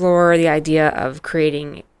explore the idea of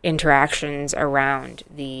creating interactions around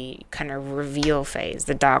the kind of reveal phase,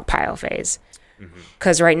 the dog pile phase?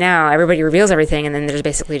 Because right now everybody reveals everything, and then there's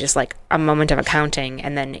basically just like a moment of accounting,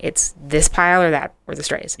 and then it's this pile or that or the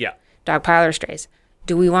strays. Yeah. Dog pile or strays.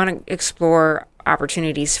 Do we want to explore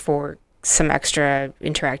opportunities for some extra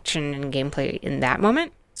interaction and gameplay in that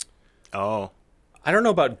moment? Oh. I don't know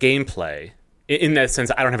about gameplay. In that sense,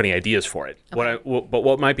 I don't have any ideas for it. Okay. But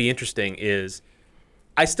what might be interesting is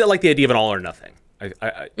I still like the idea of an all or nothing.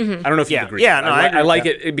 I don't know if you agree. Yeah, no, I like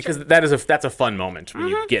it because that's a fun moment when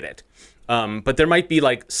you get it. But there might be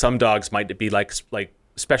like some dogs might be like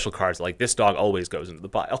special cards, like this dog always goes into the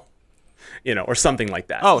pile, or something like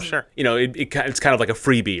that. Oh, sure. It's kind of like a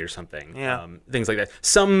freebie or something. Yeah. Things like that.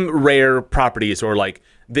 Some rare properties, or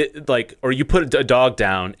or you put a dog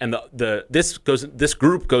down and this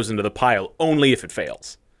group goes into the pile only if it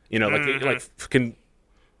fails. Can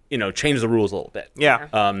change the rules a little bit. Yeah.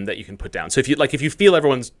 That you can put down. So if you feel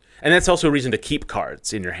everyone's, and that's also a reason to keep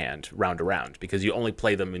cards in your hand round to round, because you only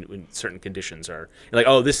play them when certain conditions are. You're like,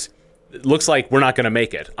 oh, this looks like we're not going to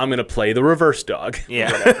make it. I'm going to play the reverse dog.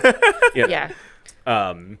 Yeah. Yeah.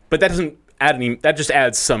 But that doesn't add any. That just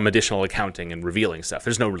adds some additional accounting and revealing stuff.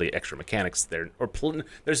 There's no really extra mechanics there,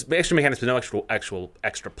 there's extra mechanics, but no actual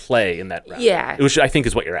extra play in that round. Yeah. Which I think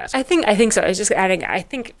is what you're asking. I think so. It's just adding. I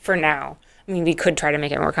think for now. I mean, we could try to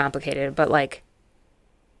make it more complicated, but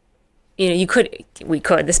we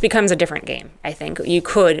could. This becomes a different game. I think you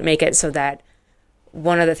could make it so that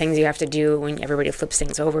one of the things you have to do when everybody flips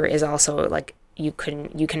things over is also like you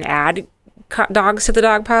can add dogs to the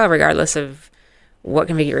dog pile regardless of what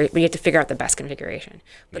configuration. We have to figure out the best configuration,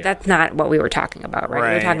 but that's not what we were talking about, right?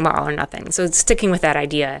 We were talking about all or nothing. So sticking with that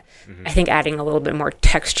idea, I think adding a little bit more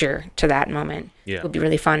texture to that moment would be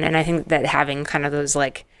really fun, and I think that having kind of those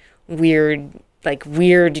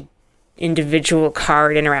weird individual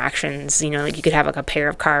card interactions, like you could have like a pair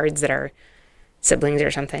of cards that are siblings or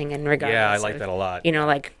something, and regardless I like that a lot.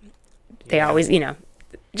 They always,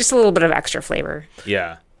 just a little bit of extra flavor.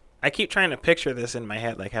 Yeah. I keep trying to picture this in my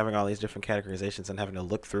head, like having all these different categorizations and having to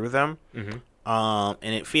look through them. And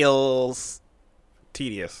it feels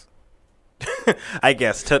tedious. I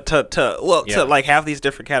guess to like have these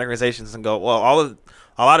different categorizations and go, well,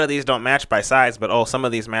 a lot of these don't match by size, but some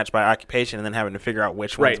of these match by occupation, and then having to figure out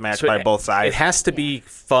which ones match by both sides. It has to be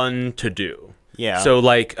fun to do. Yeah. So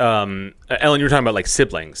Ellen, you were talking about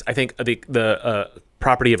siblings. I think the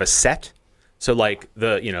property of a set. So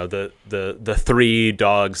the three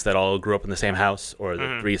dogs that all grew up in the same house, or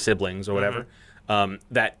the three siblings or whatever,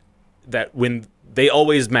 that when they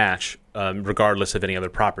always match regardless of any other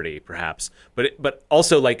property, perhaps. But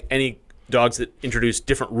also like any dogs that introduce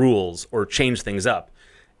different rules or change things up.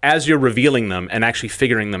 As you're revealing them and actually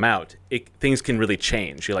figuring them out, things can really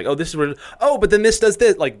change. You're like, oh, this is where, oh, but then this does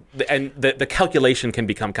this. Like, and the calculation can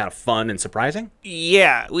become kind of fun and surprising.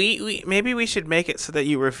 Yeah, we maybe we should make it so that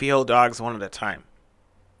you reveal dogs one at a time.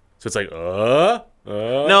 So it's like, No,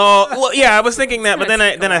 well, yeah, I was thinking that, but then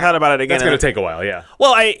I thought about it again. That's going to take a while, yeah.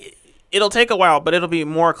 Well, it'll take a while, but it'll be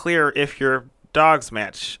more clear if your dogs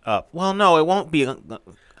match up. Well, no, it won't be.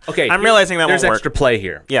 Okay, I'm realizing that there's won't work. extra play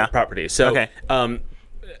here. Yeah, property. So, okay.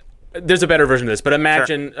 There's a better version of this, but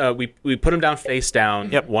imagine we put them down face down,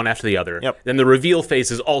 Yep. one after the other. Yep. Then the reveal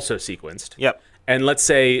phase is also sequenced. Yep. And let's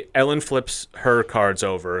say Ellen flips her cards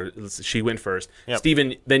over. She went first. Yep.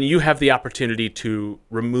 Steven, then you have the opportunity to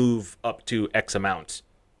remove up to X amount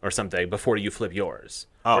or something before you flip yours.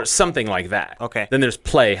 Oh. Or something like that. Okay. Then there's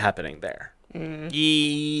play happening there. And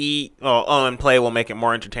play will make it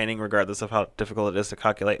more entertaining regardless of how difficult it is to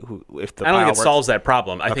calculate if the I don't pile think it works. solves that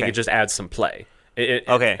problem. I think Okay. it just adds some play.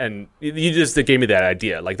 Okay. And you just gave me that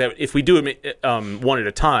idea. Like that, if we do it one at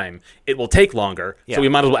a time, it will take longer. Yeah. So we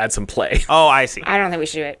might as well add some play. Oh, I see. I don't think we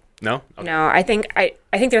should do it. No? Okay. No, I think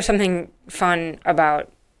there's something fun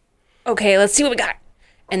about, okay, let's see what we got.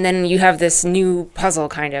 And then you have this new puzzle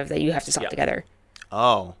kind of that you have to solve together.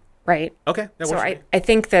 Oh. Right? Okay. That So works for me. I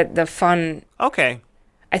think that the fun, Okay.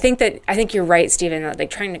 I think you're right, Stephen, that like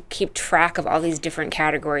trying to keep track of all these different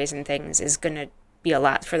categories and things is going to be a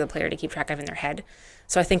lot for the player to keep track of in their head.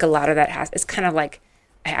 So I think a lot of that it's kind of like,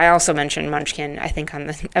 I also mentioned Munchkin, I think, on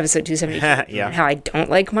the episode 272, Yeah. and how I don't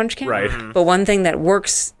like Munchkin. Right. But one thing that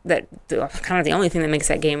works, kind of the only thing that makes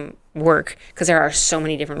that game work, because there are so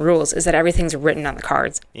many different rules, is that everything's written on the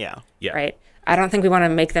cards, Yeah. Yeah. right? I don't think we want to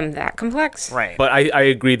make them that complex. Right. But I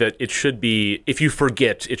agree that it should be, if you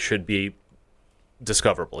forget, it should be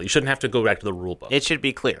discoverable. You shouldn't have to go back to the rule book. It should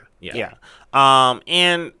be clear. Yeah.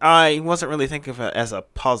 And I wasn't really thinking of it as a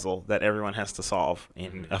puzzle that everyone has to solve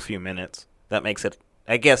in a few minutes. That makes it,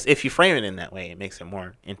 I guess, if you frame it in that way, it makes it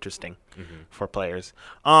more interesting for players.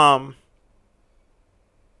 Yeah,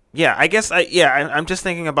 I guess I'm just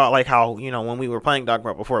thinking about like how, when we were playing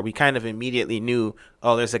Dogpile before, we kind of immediately knew,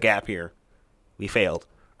 oh, there's a gap here. We failed.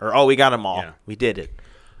 Or, oh, we got them all. Yeah. We did it.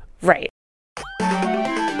 Right.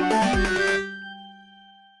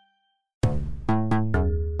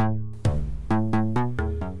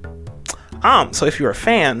 So if you're a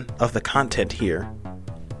fan of the content here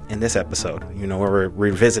in this episode, where we're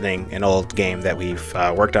revisiting an old game that we've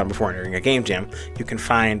worked on before during a game jam, you can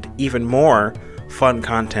find even more fun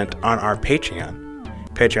content on our Patreon,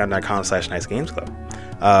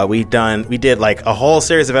 patreon.com/nicegamesclub. We did like a whole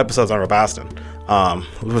series of episodes on Robaston.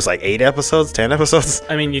 It was like 8 episodes, 10 episodes.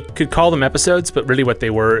 I mean, you could call them episodes, but really what they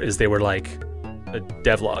were like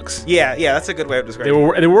devlogs. Yeah, that's a good way of describing it.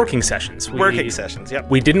 They were working sessions. Working sessions, yep.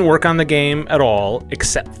 We didn't work on the game at all,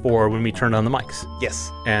 except for when we turned on the mics.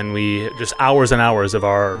 Yes. And we just hours and hours of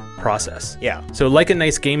our process. Yeah. So like a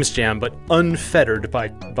nice games jam, but unfettered by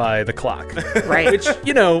the clock. Right. Which,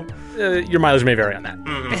 your mileage may vary on that.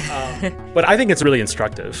 But I think it's really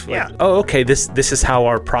instructive. Like, Yeah. oh, okay, this is how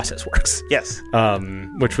our process works. Yes.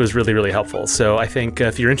 Which was really, really helpful. So I think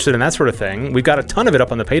if you're interested in that sort of thing, we've got a ton of it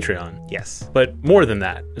up on the Patreon. Yes. But more than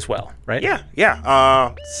that as well, right? Yeah.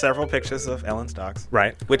 Several pictures of Ellen's dogs.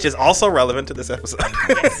 Right. Which is also relevant to this episode.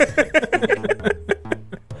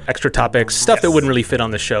 Extra topics, stuff that wouldn't really fit on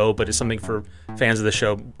the show, but is something for fans of the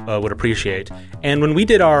show would appreciate. And when we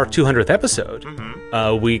did our 200th episode,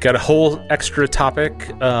 we got a whole extra topic,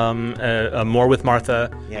 more with Martha,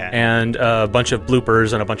 and a bunch of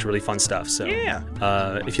bloopers and a bunch of really fun stuff. So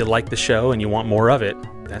if you like the show and you want more of it,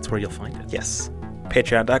 that's where you'll find it. Yes.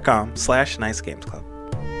 Patreon.com/nicegamesclub.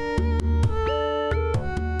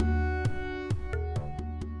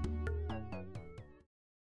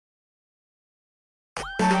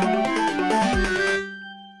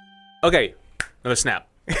 Okay, another snap.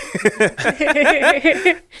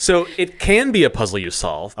 So it can be a puzzle you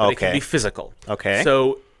solve, but it can Okay. be physical. Okay.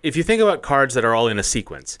 So if you think about cards that are all in a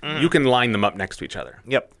sequence, you can line them up next to each other.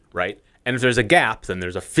 Yep. Right? And if there's a gap, then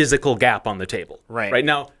there's a physical gap on the table. Right. Right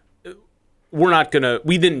now,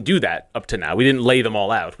 we didn't do that up to now. We didn't lay them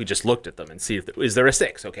all out. We just looked at them and see is there a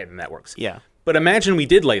 6? Okay, then that works. Yeah. But imagine we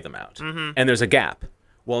did lay them out and there's a gap.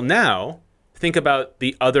 Well, now think about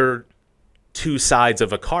the other 2 sides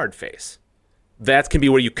of a card face. That can be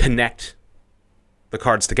where you connect the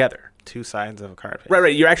cards together. 2 sides of a card face.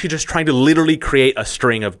 Right. You're actually just trying to literally create a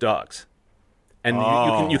string of dogs. And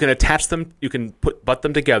you can attach them, you can butt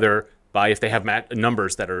them together by if they have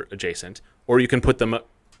numbers that are adjacent, or you can put them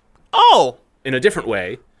in a different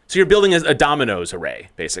way. So you're building a dominoes array,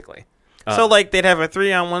 basically. So like they'd have a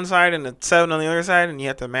 3 on one side and a 7 on the other side, and you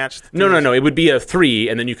have to match. No. It would be a 3,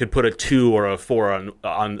 and then you could put a 2 or a 4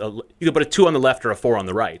 you could put a 2 on the left or a 4 on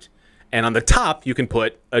the right. And on the top, you can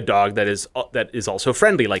put a dog that is also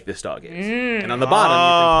friendly, like this dog is. And on the bottom,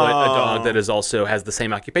 you can put a dog that is also has the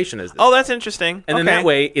same occupation as this. Oh, that's interesting. And then that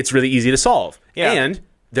way, it's really easy to solve. Yeah. And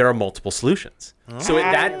there are multiple solutions. So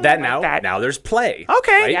now there's play.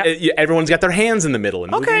 Okay. Right? Yep. Everyone's got their hands in the middle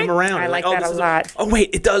and moving them around. I like oh, that a lot. Oh wait,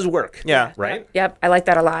 it does work. Yeah. Right. Yep. I like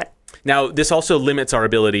that a lot. Now this also limits our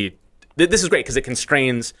ability. This is great because it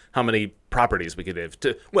constrains how many properties we could have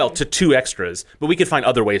to 2 extras, but we could find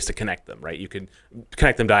other ways to connect them, right? You could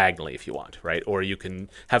connect them diagonally if you want, right? Or you can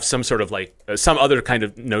have some sort of like some other kind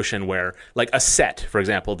of notion where, like a set, for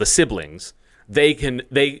example, the siblings, they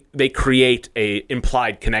create a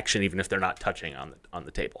implied connection even if they're not touching on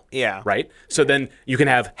the table. Yeah. Right? So then you can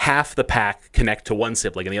have half the pack connect to one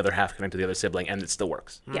sibling and the other half connect to the other sibling, and it still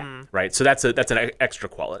works. Yeah. Right? So that's an extra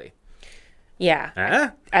quality.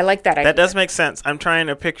 Yeah. I like that idea. That does make sense. I'm trying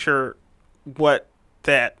to picture what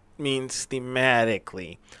that means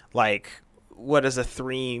thematically. Like, what does a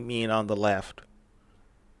 3 mean on the left?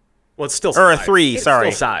 Well, it's still Or size. a 3, It's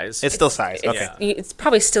sorry. still size. It's still size. Okay. It's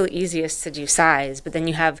probably still easiest to do size, but then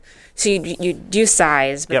you have you do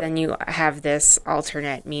size, but then you have this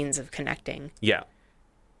alternate means of connecting. Yeah.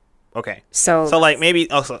 Okay. So like maybe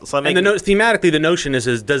also And thematically, the notion is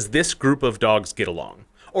does this group of dogs get along?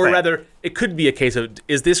 Or rather, it could be a case of,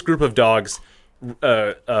 is this group of dogs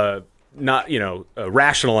not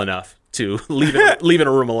rational enough to leave in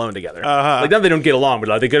a room alone together? Like, now they don't get along, but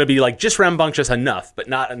are they going to be like just rambunctious enough, but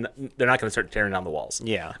they're not going to start tearing down the walls?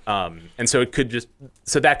 Yeah. And so that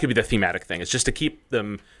could be the thematic thing. It's just to keep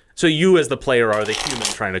them. So you as the player are the human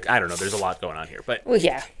trying to. I don't know. There's a lot going on here, but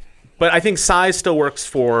yeah. But I think size still works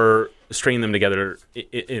for stringing them together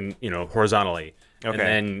in horizontally. Okay.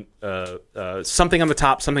 And then something on the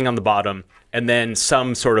top, something on the bottom, and then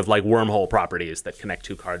some sort of like wormhole properties that connect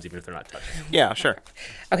 2 cards even if they're not touching. Yeah, sure.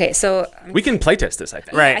 Okay, so We can playtest this, I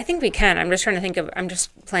think. Right. I think we can. I'm just trying to think of. I'm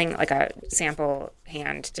just playing like a sample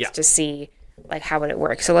hand just to see like how would it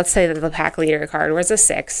work. So let's say that the pack leader card was a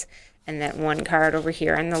 6, and that one card over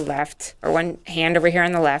here on the left, or one hand over here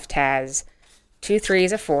on the left, has 2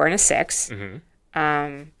 3s, a 4, and a 6.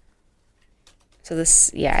 Mm-hmm. So this,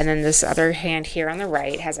 and then this other hand here on the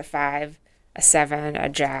right has a 5, a 7, a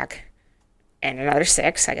jack, and another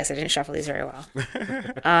 6. I guess I didn't shuffle these very well.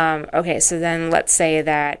 Okay, so then let's say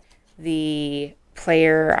that the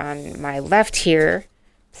player on my left here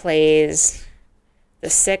plays the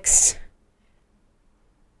 6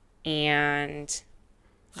 and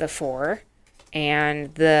the 4,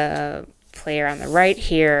 and the player on the right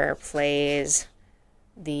here plays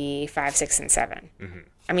the 5, 6, and 7. Mm-hmm.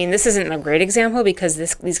 I mean, this isn't a great example because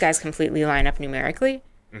these guys completely line up numerically.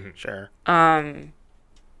 Mm-hmm. Sure. I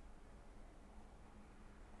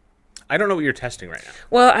don't know what you're testing right now.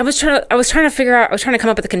 Well, I was trying to come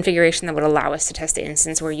up with a configuration that would allow us to test the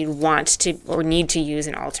instance where you'd want to or need to use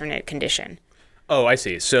an alternate condition. Oh, I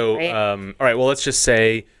see. So, Right? all right. Well, let's just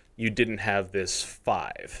say you didn't have this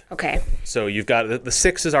 5. Okay. So you've got the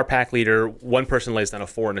 6 is our pack leader. One person lays down a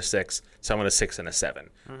 4 and a 6. Someone a 6 and a 7.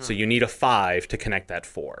 Mm-hmm. So you need a 5 to connect that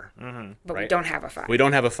 4. Mm-hmm. But right? we don't have a 5. We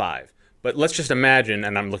don't have a 5. But let's just imagine,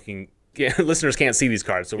 and I'm looking. Listeners can't see these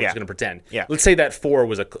cards, so we're just going to pretend. Yeah. Let's say that 4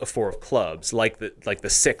 was a 4 of clubs, like the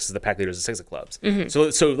 6 is the pack leader is a 6 of clubs. Mm-hmm.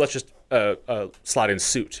 So let's just slot in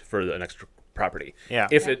suit for an extra property. Yeah.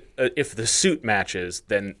 If the suit matches,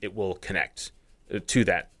 then it will connect to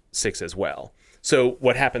that 6 as well. So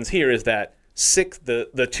what happens here is that the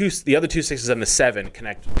other 2 6s and the 7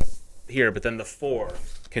 connect here, but then the 4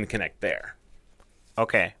 can connect there.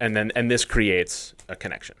 Okay. And this creates a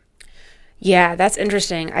connection. Yeah, that's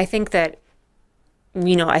interesting. I think that,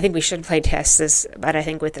 I think we should play test this, but I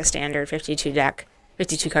think with the standard 52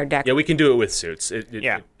 card deck. Yeah, we can do it with suits.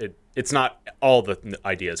 It's not all the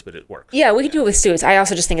ideas, but it works. Yeah, we can do it with suits. I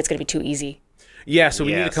also just think it's going to be too easy. Yeah, so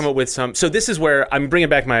we need to come up with some. So this is where I'm bringing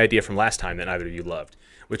back my idea from last time that neither of you loved,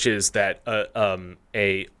 which is that an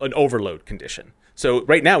overload condition. So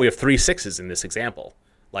right now we have 3 6s in this example.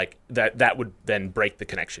 Like that would then break the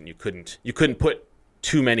connection. You couldn't put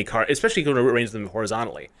too many cards, especially if you arrange them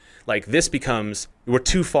horizontally. Like this becomes, we're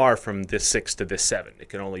too far from this 6 to this 7. It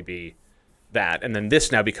can only be that, and then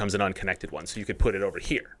this now becomes an unconnected one. So you could put it over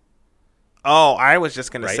here. Oh, I was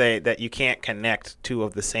just going Right? to say that you can't connect 2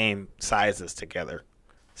 of the same sizes together.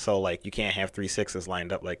 So, like, you can't have 3 6s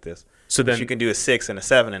lined up like this. So then you can do a 6 and a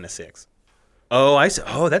 7 and a 6. Oh, I see.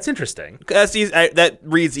 Oh, that's interesting. That's easy. That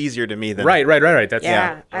reads easier to me than Right. That's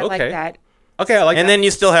I like that. Okay, I like that. And then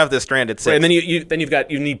you still have the stranded 6. Right, and then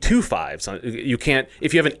you need 2 5s. You can't,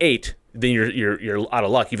 if you have an 8 then you're out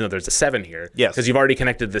of luck, even though there's a 7 here. Yes. Because you've already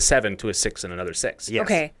connected the 7 to a 6 and another 6. Yes.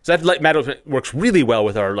 Okay, So that like works really well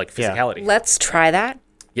with our like physicality. let's try that.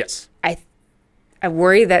 Yes. I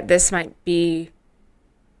worry that this might be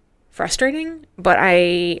frustrating, but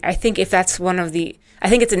I think if that's I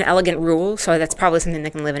think it's an elegant rule, so that's probably something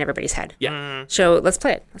that can live in everybody's head. Yeah. So let's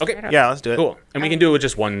play it. Let's Okay. try it out. Yeah, let's do it. Cool. And we can do it with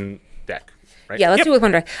just one deck, right? Yeah, let's do it with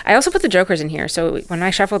one deck. I also put the jokers in here, so when I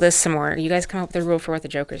shuffle this some more, you guys come up with a rule for what the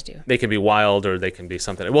jokers do. They can be wild or they can be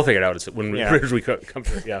something. We'll figure it out when Yeah. we come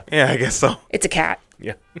to it. Yeah. Yeah, I guess so. It's a cat.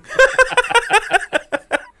 Yeah.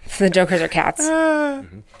 The jokers are cats.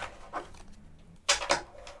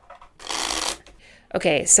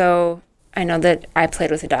 Okay, so I know that I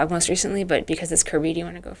played with a dog most recently, but because it's Kirby, do you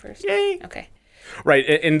want to go first? Yay. Okay. Right.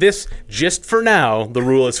 In this, just for now, the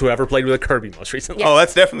rule is whoever played with a Kirby most recently. Oh,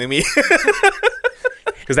 that's definitely me.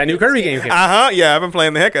 Because that new Kirby game came out. Uh-huh. Yeah, I've been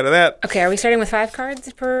playing the heck out of that. Okay, are we starting with 5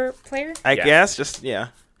 cards per player? I Yeah. guess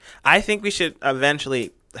I think we should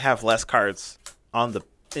eventually have less cards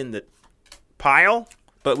in the pile,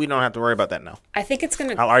 but we don't have to worry about that now. I think it's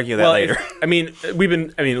gonna. I'll argue that later.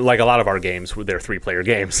 Like a lot of our games, they're 3-player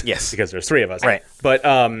games. Yes. Because there's 3 of us. Right. But,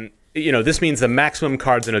 this means the maximum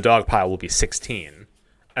cards in a dog pile will be 16.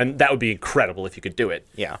 And that would be incredible if you could do it.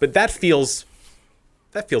 Yeah. But that feels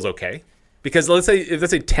okay. Because let's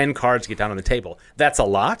say 10 cards get down on the table. That's a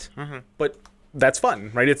lot, but that's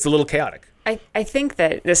fun, right? It's a little chaotic. I think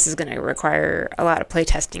that this is going to require a lot of play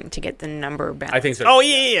testing to get the number balanced. I think so. Oh,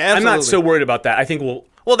 yeah, I'm not absolutely. so worried about that. I think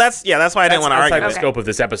Well, that's why I didn't want to outside argue the it. scope of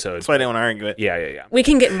this episode. That's why I didn't want to argue it. Yeah. We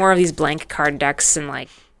can get more of these blank card decks and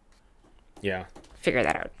Yeah. figure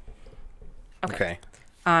that out. Okay.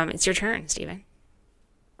 It's your turn, Steven.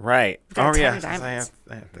 Right. got Oh, 10 yeah. diamonds.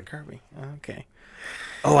 I have the Kirby. Okay.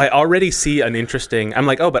 Oh, I already see an interesting. I'm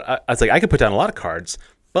like, but I was like, I could put down a lot of cards,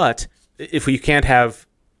 but if you can't have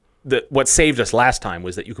what saved us last time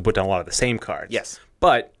was that you could put down a lot of the same cards. Yes.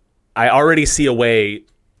 But I already see a way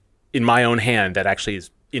in my own hand that actually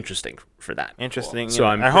is interesting for that. Interesting. So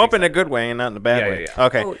I I'm hope pretty in a good way and not in a bad way. Yeah.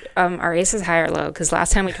 Okay. Oh, our ace is high or low? Because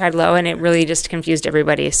last time we tried low and it really just confused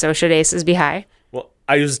everybody. So should aces be high? Well,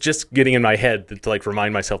 I was just getting in my head to like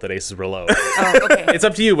remind myself that aces were low. Oh, okay. It's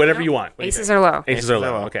up to you, whatever you want. What do you Aces think? are low. Aces are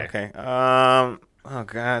low. Okay. Okay. Oh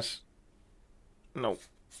gosh. No.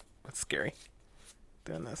 That's scary.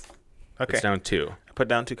 Doing this. Okay. It's down 2. I put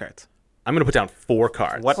down 2 cards. I'm going to put down 4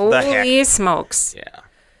 cards. What the heck? Holy smokes. Yeah.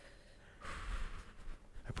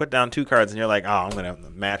 I put down 2 cards, and you're like, oh, I'm gonna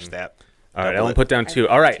match that. All right, Double Ellen it. put down 2.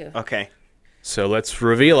 All right. 2. Okay. So let's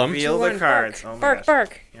reveal them. Reveal the 2-1, cards. Bark, Oh my bark, gosh.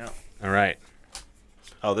 bark. Yeah. All right.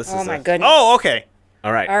 Oh, this is. Oh my goodness. Oh, okay.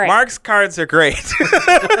 All right. All right. Mark's cards are great.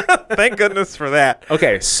 Thank goodness for that.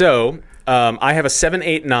 Okay, so I have a 7,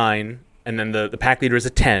 8, 9, and then the pack leader is a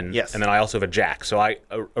 10. Yes. And then I also have a jack, so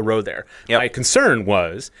a row there. Yep. My concern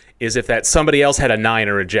is if that somebody else had a 9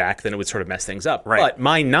 or a jack, then it would sort of mess things up. Right. But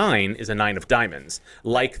my 9 is a 9 of diamonds,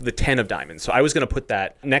 like the 10 of diamonds. So I was going to put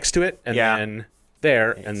that next to it, and Yeah. then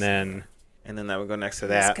there, and then... And then that would go next to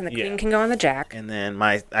Yes, that. the yeah. queen can go on the jack. And then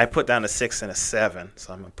I put down a 6 and a 7,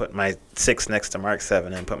 so I'm gonna put my 6 next to Mark's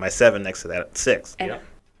 7, and put my 7 next to that 6. And, Yeah.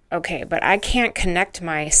 Okay, but I can't connect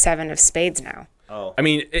my 7 of spades now. Oh, I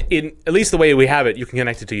mean, in at least the way we have it, you can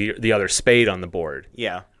connect it to the other spade on the board.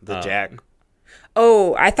 yeah, the Jack.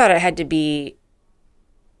 Oh, I thought it had to be...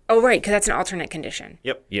 Oh, right, because that's an alternate condition.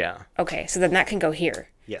 Yep. Yeah. Okay, so then that can go here.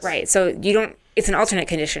 Yes. Right, so you don't... It's an alternate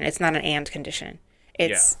condition. It's not an and condition.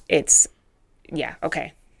 It's... Yeah,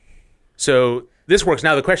 okay. So this works.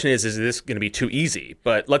 Now the question is this going to be too easy?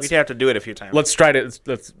 But We'd have to do it a few times. let's try to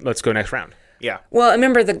let's go next round. Yeah. Well,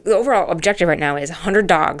 remember, the overall objective right now is 100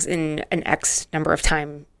 dogs in an X number of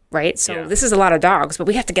time, right? So Yeah. this is a lot of dogs, but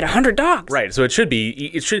we have to get 100 dogs. Right. So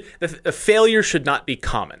a failure should not be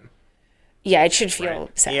common. Yeah, it should feel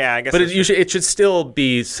sad. Yeah, I guess. But that's it should still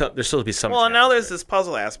be there still be some. well, challenge. now there's this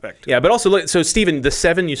puzzle aspect. Yeah, but also so Stephen, the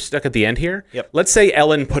 7 you stuck at the end here. Yep. Let's say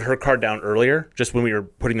Ellen put her card down earlier, just when we were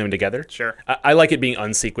putting them together. Sure. I like it being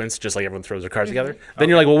unsequenced, just like everyone throws their cards together. Then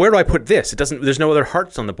you're like, well, where do I put this? It doesn't. There's no other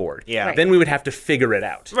hearts on the board. Yeah. Right. Then we would have to figure it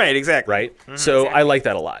out. Right. Exactly. Right. So I like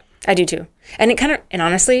that a lot. I do too. And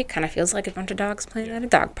honestly, kind of feels like a bunch of dogs playing at a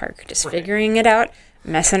dog park, just figuring it out,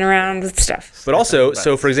 messing around with stuff. But also,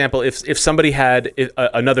 so for example, if somebody had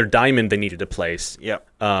another diamond they needed to place, Yep.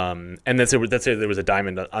 and let's say there was a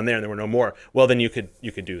diamond on there and there were no more, well then you could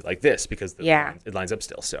do like this because it lines up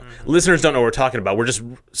still. So listeners don't know what we're talking about. We're just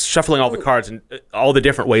shuffling all the cards and all the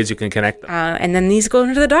different ways you can connect them. And then these go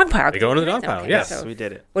into the dog pile. They go into the dog pile. Okay, Yes. so We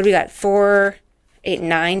did it. what do we got? 4, 8,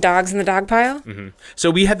 9 dogs in the dog pile?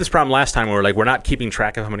 So we had this problem last time where we're not keeping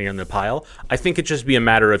track of how many are in the pile. I think it just be a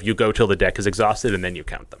matter of you go till the deck is exhausted and then you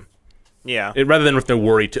count them. Yeah. Rather than with no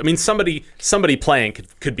worry. I mean, somebody playing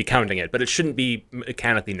could be counting it, but it shouldn't be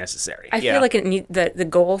mechanically necessary. I feel like the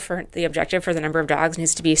goal for the objective for the number of dogs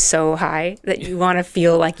needs to be so high that you want to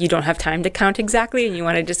feel like you don't have time to count exactly, and you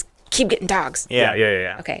want to just keep getting dogs.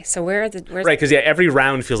 Yeah. Okay, so where's right? Because every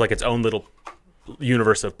round feels like its own little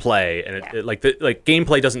universe of play, and like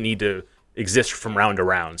gameplay doesn't need to exist from round to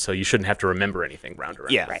round, so you shouldn't have to remember anything round to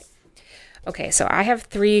round. Yeah. Right. Okay, so I have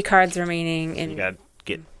 3 cards remaining in. You got to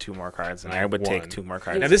get 2 more cards, and I would take 2 more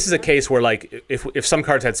cards. Now this is a case where like if some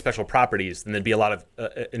cards had special properties, then there'd be a lot of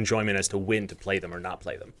enjoyment as to when to play them or not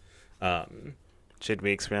play them. Should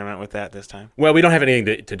we experiment with that this time? Well, we don't have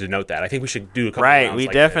anything to denote that. I think we should do a couple. Right, rounds we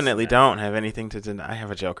like definitely this. don't have anything to deny. I have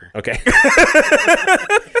a Joker. Okay.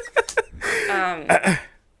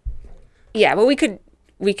 Yeah, but we can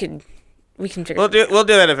figure. We'll do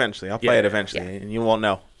that eventually. I'll play it eventually, and you won't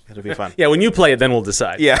know. It'll be fun. Yeah, when you play it, then we'll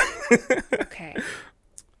decide. Yeah. Okay.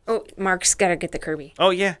 Oh, Mark's got to get the Kirby. Oh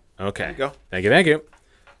yeah. Okay. There you go. Thank you.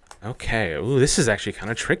 Okay. Ooh, this is actually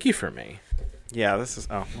kind of tricky for me. Yeah. This is.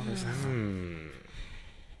 Oh, what is that?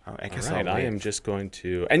 Oh, I guess All right, I'll I wait. am just going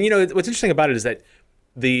to. And what's interesting about it is that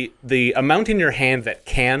the amount in your hand that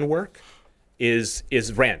can work is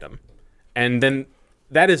random, and then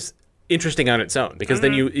that is interesting on its own because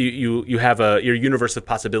then you have your universe of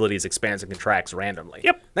possibilities expands and contracts randomly.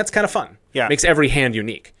 Yep. That's kind of fun. Yeah. Makes every hand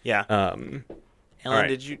unique. Yeah. Ellen, Ellen,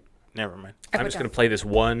 did you? Never mind. I'm just going to play this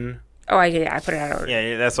one. Oh, I did. I put it out of order.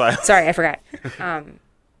 Yeah, that's why. Sorry, I forgot.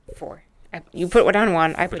 4. You put down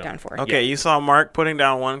 1. I put down 4. Okay, you saw Mark putting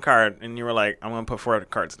down 1 card, and you were like, "I'm going to put 4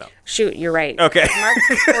 cards down." Shoot, you're right. Okay. Mark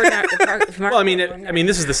put 4 down. Well, I mean,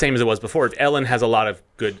 this is the same as it was before. If Ellen has a lot of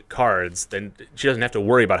good cards, then she doesn't have to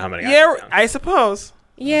worry about how many. Yeah, I suppose.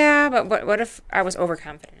 Yeah, but what if I was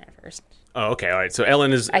overconfident at first? Oh, okay, all right. So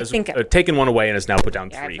Ellen has think- taken 1 away and has now put down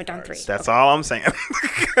 3. Yeah, I put down cards. 3. That's all I'm saying.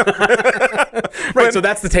 Right. So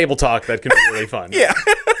that's the table talk that can be really fun. Yeah.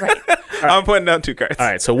 Right. I'm putting down 2 cards. All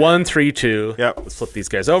right. So 1, 3, 2. Yep. Let's flip these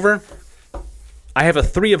guys over. I have a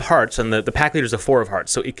 3 of hearts, and the pack leader's a 4 of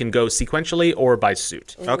hearts, so it can go sequentially or by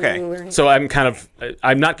suit. Okay. Ooh, So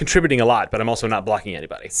I'm not contributing a lot, but I'm also not blocking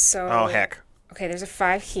anybody. so. Oh heck. Okay, there's a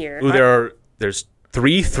 5 here. Ooh, there's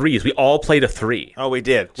 3 3s. We all played a 3, Oh, we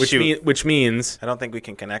did. which means I don't think we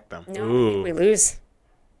can connect them. No, Ooh. we lose.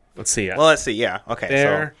 let's see. Well, let's see. Yeah. Okay.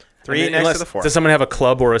 There. So 3 And then next unless- to the 4. Does someone have a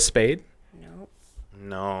club or a spade? No.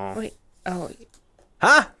 No. Wait. Oh,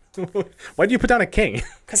 Huh? Why do you put down a king?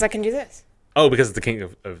 because I can do this. Oh, because it's the king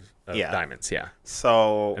of Yeah. diamonds. Yeah.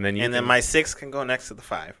 So And then you can- my 6 can go next to the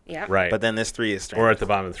 5. Yeah. Right. But then this 3 is stranded. or at the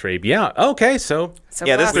bottom of the 3. Yeah. Okay. So So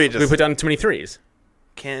Yeah, this last- 3 we just put down too many 3s.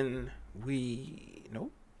 can we?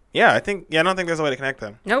 Nope. Yeah, I don't think there's a way to connect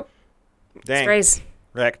them. Nope. Dang. Sprays.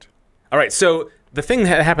 Wrecked. All right. So the thing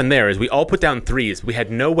that happened there is we all put down 3s. We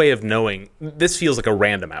had no way of knowing. This feels like a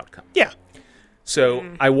random outcome. Yeah. So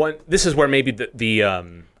this is where maybe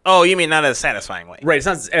the Oh, you mean not as satisfying way? right. It's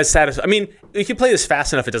not as satisfying. I mean, if you play this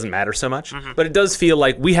fast enough, it doesn't matter so much. Mm-hmm. But it does feel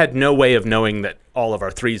like we had no way of knowing that all of our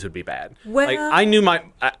 3s would be bad. Well- like I knew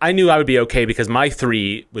I would be okay because my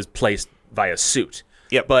 3 was placed via suit.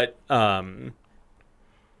 Yep. But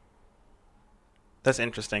That's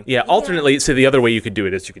interesting. yeah, alternately, so the other way you could do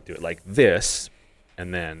it is you could do it like this,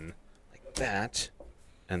 and then like that,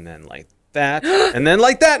 and then like that, and then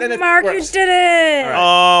like that, and it Marcus works. did it.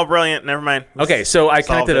 Oh, brilliant. Never mind. Okay, so I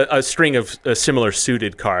Solved connected it. a string of similar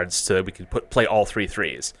suited cards so that we could play all 3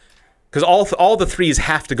 3s. Because all the 3s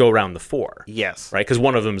have to go around the 4, Yes. right? Because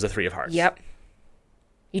one of them is a 3 of hearts. Yep.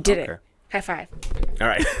 You did Okay. it. High 5. All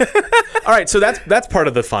right. All right, so that's part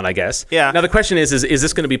of the fun, I guess. Yeah. Now the question is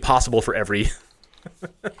this going to be possible for every...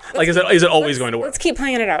 like, is it always going to work? Let's keep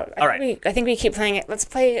playing it out. All right. I think we keep playing it. Let's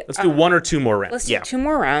play it. Let's do 1 or 2 more rounds. Let's do Yeah. 2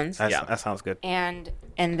 more rounds. Yeah. That sounds good. And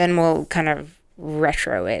then we'll kind of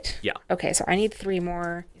retro it. Yeah. Okay, so I need 3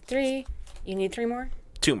 more. 3. You need 3 more?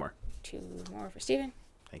 2 more. 2 more for Steven.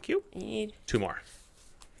 Thank you. You need. 2 more.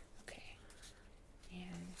 Okay.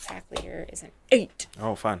 And pack leader is an 8.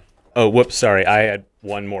 Oh, fun. Oh, whoops, sorry. I had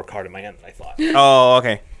 1 more card in my hand than I thought. Oh,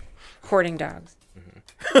 okay. Hoarding dogs.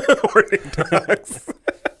 Hoarding dogs.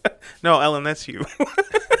 No, Ellen, that's you.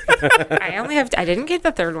 I didn't get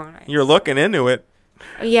the 3rd one. You're looking into it.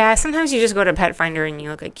 Yeah, sometimes you just go to Pet Finder and you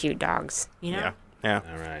look at cute dogs. You know? Yeah.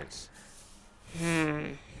 Yeah. All right.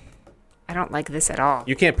 I don't like this at all.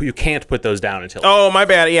 You can't put those down until Oh, my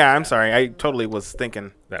bad. Yeah, I'm sorry. I totally was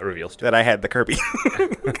thinking that reveals to that I had the Kirby.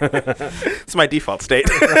 It's my default state.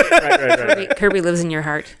 Kirby lives in your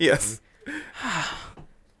heart. Yes.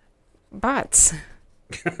 Bots.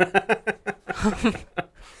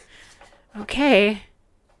 Okay.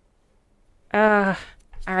 All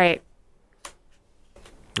right.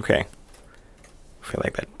 Okay. feel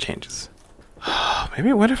like that changes.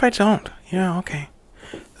 Maybe what if I don't? Yeah, okay.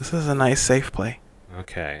 This is a nice safe play,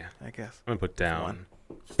 Okay. I guess. I'm going to put down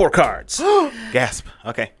 4 cards. Gasp.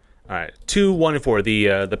 Okay. All right. 2, 1, and 4.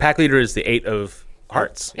 The pack leader is the 8 of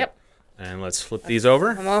hearts. Yep. And let's flip these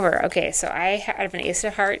over. Come over. Okay, so I have an ace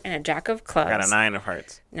of heart and a jack of clubs. Got a 9 of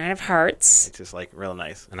hearts. 9 of hearts. It's just like real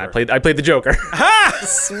nice. And I played the Joker.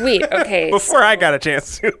 Sweet. Okay. Before I got a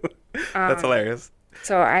chance to. That's hilarious.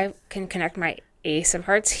 So I can connect my ace of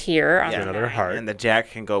hearts here on the Another 9. heart. And the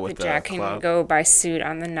jack can go with the Jack can club. go by suit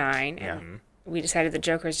on the 9. And we decided the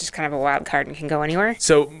Joker is just kind of a wild card and can go anywhere.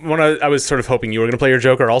 So I was sort of hoping you were going to play your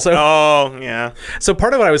Joker also. Oh, yeah. So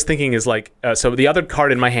part of what I was thinking is like, so the other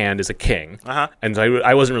card in my hand is a king. And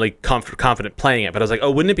I wasn't really confident playing it, but I was like, oh,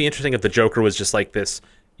 wouldn't it be interesting if the Joker was just like this?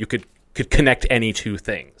 You could connect any 2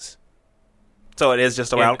 things. So it is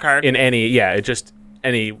just a wild card? In any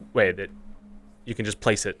way that you can just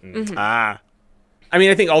place it. And, I mean,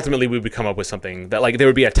 I think ultimately we would come up with something that, like, there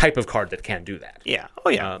would be a type of card that can do that. Yeah. Oh,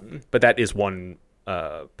 yeah. But that is one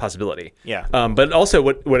possibility. Yeah. But also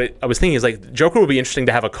I was thinking is, like, Joker would be interesting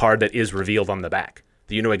to have a card that is revealed on the back,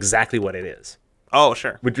 that you know exactly what it is. Oh,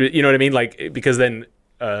 sure. You know what I mean? Like, because then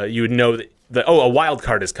you would know that a wild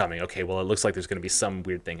card is coming. Okay, well, it looks like there's going to be some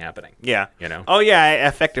weird thing happening. Yeah. You know? Oh, yeah, I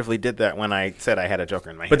effectively did that when I said I had a Joker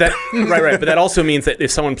in my hand. But that right. But that also means that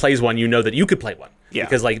if someone plays one, you know that you could play one. Yeah.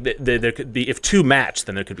 Because like there could be, if 2 match,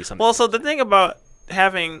 then there could be something. Well, so the thing about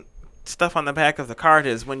having stuff on the back of the card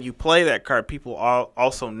is when you play that card, people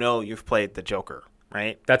also know you've played the Joker,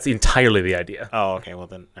 right? That's entirely the idea. Oh, okay. Well,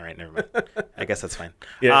 then, all right, never mind. I guess that's fine.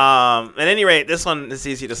 Yeah. At any rate, this one is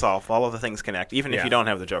easy to solve. All of the things connect, even if you don't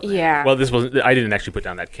have the Joker. Yeah. Well, I didn't actually put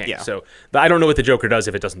down that king. Yeah. So I don't know what the Joker does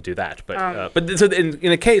if it doesn't do that. But so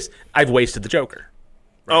in a case, I've wasted the Joker.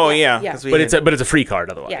 Right? Oh, yeah. Yeah. But it's a free card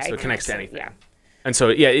otherwise. Yeah, so it connects to anything. Yeah. And so,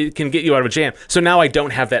 it can get you out of a jam. So now I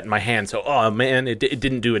don't have that in my hand. So, oh, man, it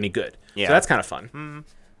didn't do any good. Yeah. So that's kind of fun.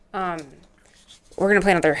 We're going to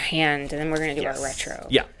play another hand, and then we're going to do our retro.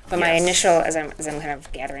 Yeah. But my initial, as I'm kind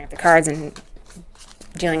of gathering up the cards and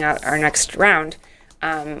dealing out our next round,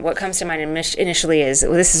 what comes to mind initially is,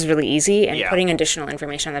 well, this is really easy, and putting additional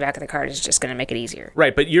information on the back of the card is just going to make it easier.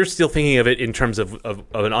 Right, but you're still thinking of it in terms of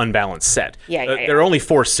an unbalanced set. Yeah. There are only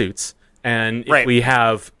 4 suits. And if we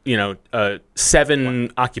have,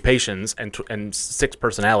 7 occupations and 6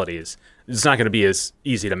 personalities, it's not going to be as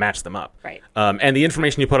easy to match them up. Right. And the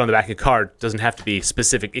information you put on the back of the card doesn't have to be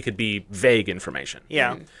specific. It could be vague information.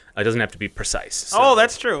 Yeah. It doesn't have to be precise. So, oh,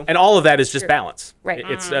 that's true. And all of that is just balance. Right.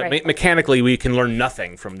 It's Right. mechanically, we can learn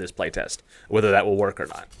nothing from this playtest, whether that will work or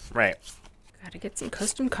not. Right. Got to get some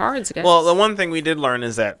custom cards, guys. Well, the one thing we did learn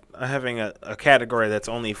is that having a category that's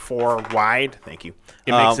only 4 wide, thank you.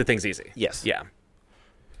 It makes the things easy. Yes. Yeah.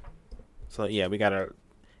 So, we got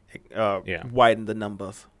to widen the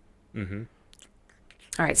numbers. All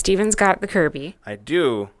right, Steven's got the Kirby. I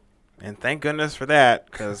do. And thank goodness for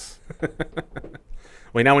that, because...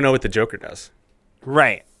 Wait, now we know what the Joker does.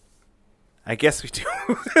 Right. I guess we do.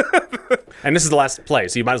 And this is the last play,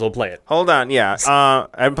 so you might as well play it. Hold on, yeah.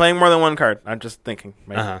 I'm playing more than one card. I'm just thinking.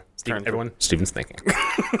 Steven's thinking.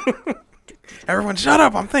 Everyone shut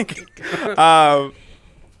up, I'm thinking. Oh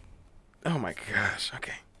my gosh,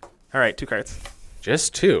 okay. All right, 2 cards.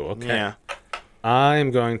 Just 2, okay. Yeah. I'm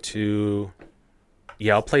going to...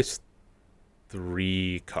 Yeah, I'll place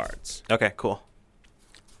 3 cards. Okay, cool.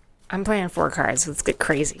 I'm playing 4 cards. Let's get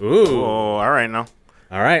crazy. Ooh. Oh, all right now.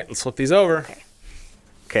 All right, let's flip these over.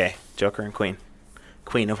 Okay, Joker and Queen.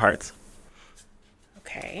 Queen of Hearts.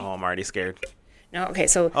 Okay. Oh, I'm already scared. No, okay,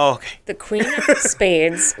 so okay. The Queen of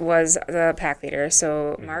Spades was the pack leader.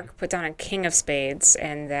 So Mark put down a King of Spades,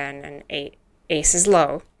 and then an Ace is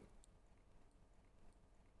low.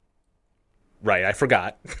 Right, I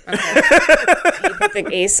forgot. Okay. You put the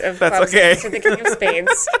Ace of Clubs to the King of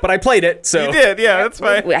Spades. But I played it, so... You did, yeah, that's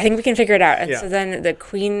fine. I think we can figure it out. And so then the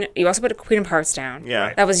Queen... You also put a Queen of Hearts down.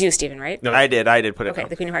 Yeah. That was you, Stephen, right? No, I did put it down. Okay,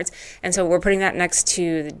 the Queen of Hearts. And so we're putting that next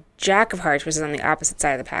to the Jack of Hearts, which is on the opposite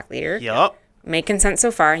side of the pack leader. Yup. Making sense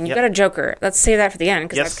so far. And you've got a Joker. Let's save that for the end,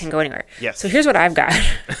 because that can go anywhere. Yes. So here's what I've got.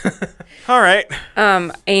 All right.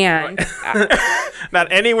 And...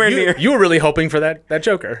 Not anywhere near... You were really hoping for that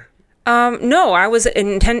Joker. No, I was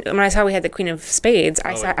when I saw we had the Queen of Spades,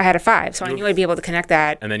 I had a 5, so I knew I'd be able to connect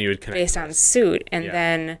that. And then you would connect based on suit, and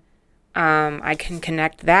then I can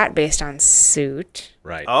connect that based on suit.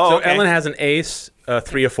 Right. Oh, so okay. Ellen has an ace, a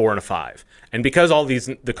 3, a 4, and a 5, and because all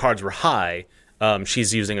the cards were high,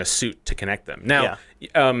 she's using a suit to connect them. Now,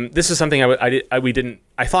 this is something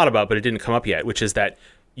I thought about, but it didn't come up yet, which is that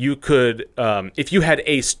you could, if you had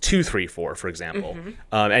ace 2, 3, 4, for example,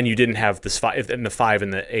 and you didn't have this 5, and the 5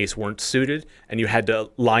 and the ace weren't suited, and you had to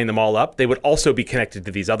line them all up, they would also be connected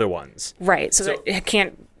to these other ones. Right. So it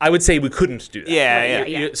can't. I would say we couldn't do that.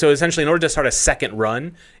 Yeah. So essentially, in order to start a second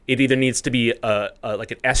run, it either needs to be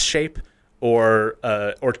like an S shape or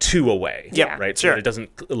 2 away. Yeah. Right. Sure. So that it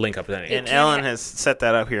doesn't link up with anything. And Ellen has set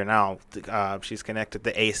that up here now. She's connected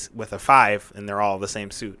the ace with a 5, and they're all the same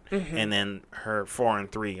suit. And then her 4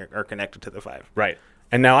 and 3 are connected to the 5. Right.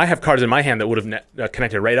 And now I have cards in my hand that would have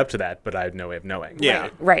connected right up to that, but I have no way of knowing. Yeah.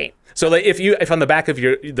 Right. So like if on the back of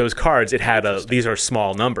those cards it had these are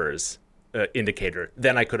small numbers indicator,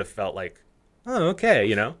 then I could have felt like, oh, okay,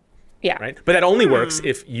 Yeah. right. But that only works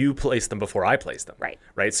if you place them before I place them. Right.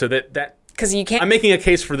 Right. So that Because you can't. I'm making a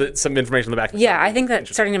case for some information on the back. Yeah, I think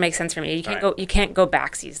that's starting to make sense for me. You can't Right. go. You can't go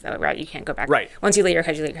backsies though, right? You can't go back. Right. Once you lay your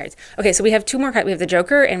cards, you lay your cards. Okay, so we have 2 more cards. We have the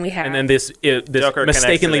Joker, and we have. And then this Joker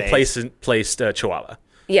mistakenly connects to the placed Chihuahua.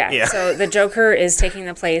 Yeah. Yeah. So the Joker is taking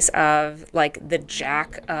the place of like the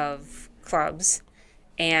Jack of clubs,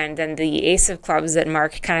 and then the Ace of clubs that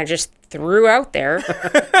Mark kind of just threw out there.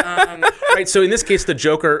 Right. So in this case, the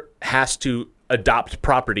Joker has to adopt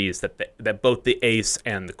properties that both the Ace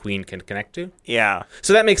and the Queen can connect to. Yeah.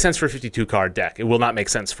 So that makes sense for a 52 card deck. It will not make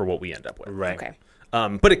sense for what we end up with. Right. Okay.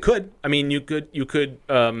 But it could. I mean, you could.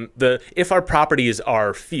 If our properties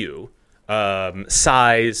are few,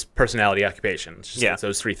 size, personality, occupation, just Yeah.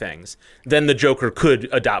 those 3 things, then the Joker could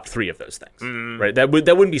adopt 3 of those things. Right. That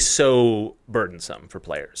wouldn't be so burdensome for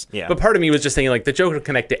players. Yeah. But part of me was just thinking like the Joker could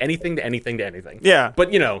connect to anything, to anything, to anything. Yeah.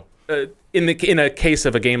 But in a case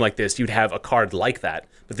of a game like this, you'd have a card like that,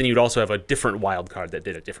 but then you'd also have a different wild card that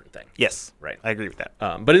did a different thing. Yes. Right. I agree with that.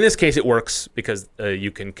 But in this case, it works because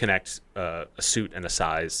you can connect a suit and a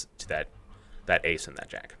size to that ace and that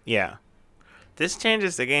jack. Yeah. This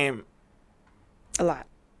changes the game A lot,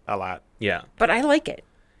 a lot. Yeah. but I like it.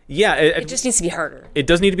 Yeah. It just needs to be harder. It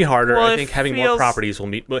does need to be harder. Well, I it think having more feels- properties will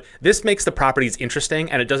meet. This makes the properties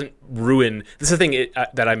interesting, and it doesn't ruin. This is the thing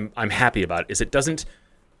that I'm happy about is it doesn't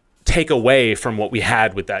take away from what we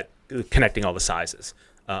had with that connecting all the sizes.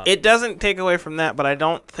 It doesn't take away from that, but I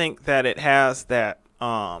don't think that it has that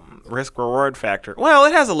risk reward factor. Well,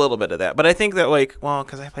 it has a little bit of that, but I think that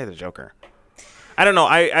because I play the Joker, I don't know.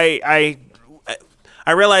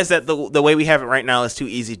 I realize that the way we have it right now is too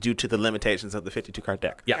easy due to the limitations of the 52 card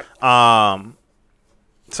deck. Yeah.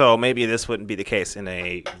 So maybe this wouldn't be the case in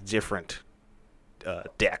a different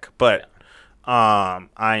deck, but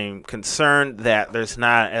I'm concerned that there's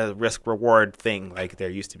not a risk reward thing like there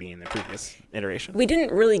used to be in the previous iteration. We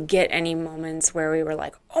didn't really get any moments where we were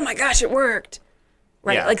like, "Oh my gosh, it worked!"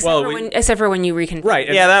 Right? Yeah. Like except for when you reconfirm.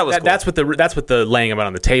 Right. Yeah, that was cool. That's what the laying them out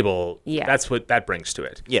on the table. Yeah. That's what that brings to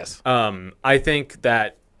it. Yes. I think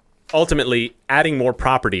that ultimately adding more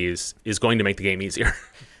properties is going to make the game easier.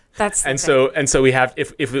 That's the and thing. so we have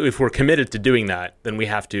if we're committed to doing that, then we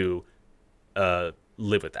have to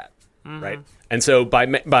live with that, right? And so by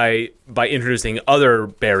introducing other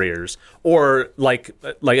barriers, or like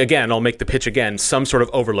again, I'll make the pitch again, some sort of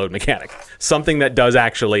overload mechanic, something that does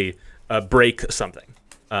actually break something.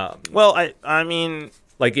 Well, I mean,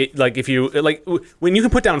 if you when you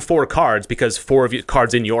can put down 4 cards because 4 of your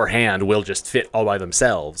cards in your hand will just fit all by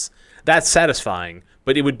themselves, that's satisfying.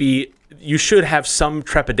 But you should have some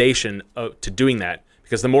trepidation to doing that,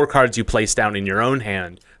 because the more cards you place down in your own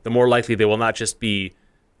hand, the more likely they will not just be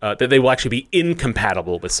that they will actually be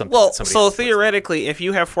incompatible with something. well, that somebody so else plays. theoretically, if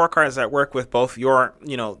you have 4 cards that work with both your,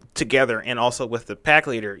 together and also with the pack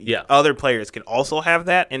leader, Yeah. other players can also have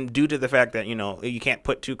that. And due to the fact that, you can't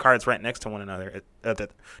put 2 cards right next to one another,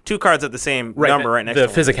 2 cards at the same number right next to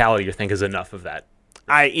one. the physicality, you think, is enough of that.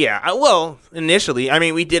 Well, initially,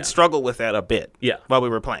 we did struggle with that a bit while we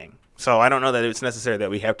were playing. So I don't know that it's necessary that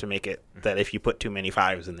we have to make it that if you put too many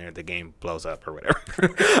 5s in there, the game blows up or whatever.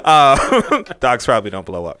 Dogs probably don't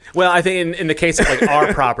blow up. Well, I think in the case of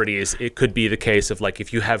our properties, it could be the case of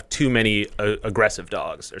if you have too many aggressive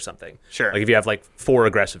dogs or something. Sure. Like if you have 4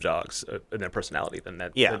 aggressive dogs in their personality,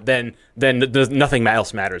 then there's nothing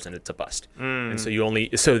else matters and it's a bust. And so you only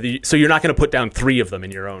so you're not going to put down 3 of them in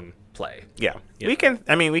your own play. Yeah. We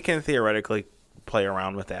can theoretically play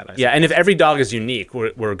around with that. Yeah, and if every dog is unique,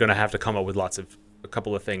 we're going to have to come up with a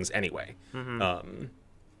couple of things anyway.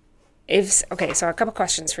 Okay, so a couple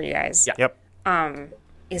questions for you guys. Yeah. Yep.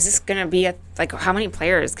 Is this gonna be how many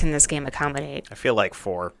players can this game accommodate? I feel like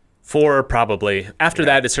 4. 4 probably. After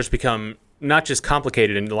that, it starts to become not just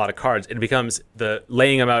complicated in a lot of cards. It becomes the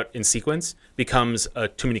laying them out in sequence becomes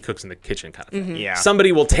too many cooks in the kitchen kind of thing. Yeah.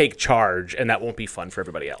 Somebody will take charge, and that won't be fun for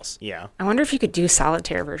everybody else. Yeah. I wonder if you could do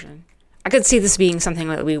solitaire version. I could see this being something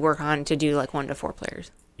that we work on to do 1 to 4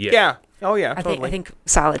 players. Yeah. Oh yeah. I Totally. think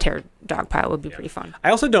solitaire dogpile would be pretty fun.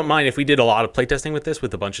 I also don't mind if we did a lot of playtesting with this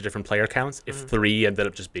with a bunch of different player counts. If 3 ended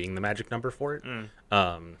up just being the magic number for it,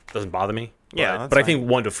 doesn't bother me. Yeah, but, that's but I fine. think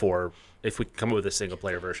 1 to 4, if we come up with a single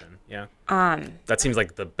player version, that seems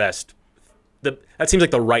like the best. That seems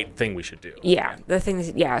like the right thing we should do. Yeah, the thing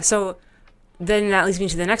is, so then that leads me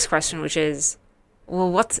to the next question, which is,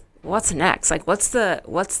 well, what's next? Like, what's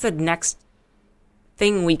the next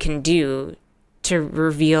thing we can do to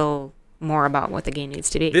reveal more about what the game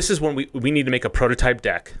needs to be? This is when we need to make a prototype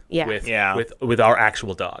deck Yeah. with our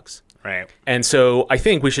actual dogs. Right. And so I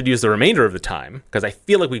think we should use the remainder of the time because I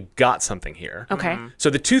feel like we got something here. Okay. So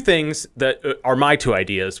the two things that are my two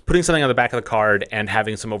ideas, putting something on the back of the card and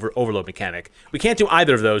having some overload mechanic. We can't do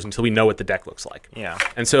either of those until we know what the deck looks like. Yeah.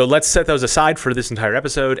 And so let's set those aside for this entire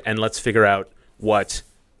episode and let's figure out what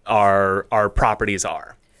our properties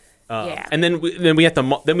are. Yeah. And then we have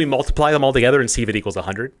to then we multiply them all together and see if it equals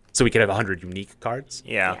 100. So we can have 100 unique cards.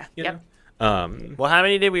 Yeah. you Yep. know? Well, how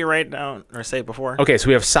many did we write down or say before? Okay, so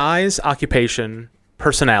we have size, occupation,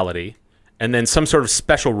 personality, and then some sort of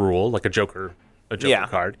special rule, like a joker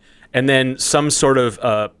card, and then some sort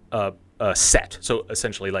of set. So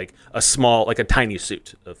essentially, like a tiny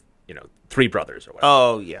suit of 3 brothers or whatever.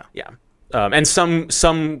 Oh yeah. Yeah, and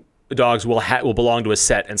some dogs will belong to a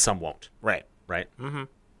set and some won't. Right. Right. Mm-hmm.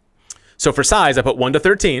 So for size, I put 1 to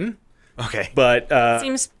 13. Okay. But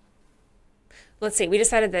Seems. Let's see. We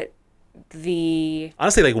decided that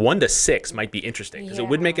honestly, like 1 to 6 might be interesting because it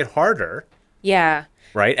would make it harder. Yeah.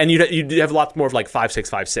 Right, and you'd have a lot more of like 5, 6,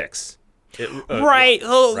 5, 6. Right.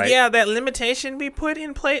 Oh, right? yeah. That limitation we put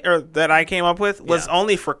in place, or that I came up with, was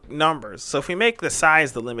only for numbers. So if we make the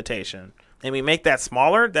size the limitation, and we make that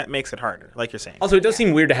smaller, that makes it harder, like you're saying. Also, it does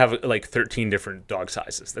seem weird to have like 13 different dog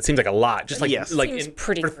sizes. That seems like a lot. Just like Yes. Seems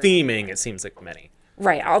pretty for crazy. theming, it seems like many.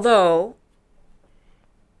 Right. Although,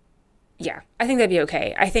 yeah, I think that'd be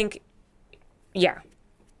okay. I think, yeah.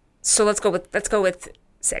 So let's go with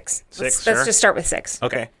 6. Let's sure. just start with 6.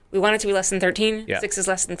 Okay. We want it to be less than 13. Yeah. 6 is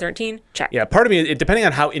less than 13. Check. Yeah, part of me, depending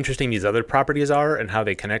on how interesting these other properties are and how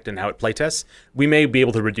they connect and how it playtests, we may be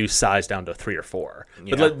able to reduce size down to 3 or 4.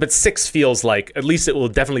 Yeah. But 6 feels like at least it will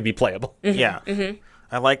definitely be playable. Yeah. Mm-hmm.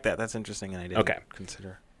 I like that. That's interesting, and I didn't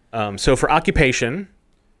consider. So for occupation,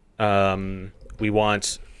 we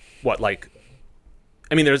want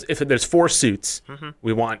if there's 4 suits,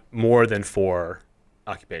 we want more than 4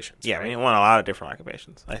 occupations. Yeah, we want a lot of different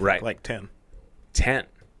occupations. I think Right. like 10. 10.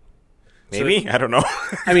 Maybe? I don't know.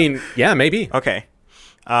 I mean, yeah, maybe. Okay.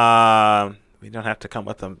 We don't have to come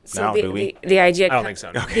with them now, do we? The idea. I don't think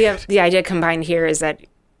so. No. The idea combined here is that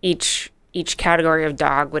each category of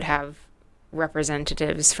dog would have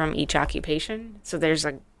representatives from each occupation. So there's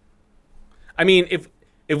I mean, if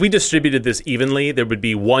we distributed this evenly, there would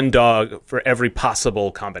be 1 dog for every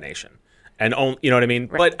possible combination, and you know what I mean.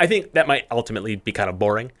 Right. But I think that might ultimately be kind of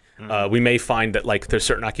boring. We may find that like there's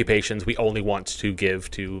certain occupations we only want to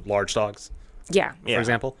give to large dogs, yeah. for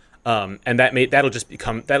example, and that'll just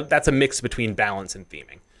become that's a mix between balance and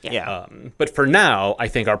theming. Yeah. But for now, I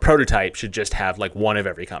think our prototype should just have like 1 of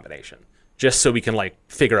every combination, just so we can like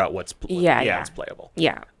figure out what's what's playable.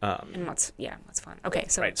 Yeah. And what's fun. Okay.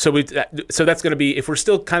 So Right. So so that's going to be, if we're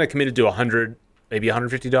still kind of committed to 100, maybe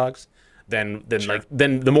 150 dogs, then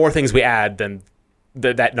the more things we add, then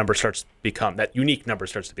that number starts to become, that unique number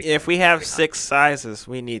starts to become. If we have 6 sizes,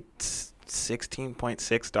 we need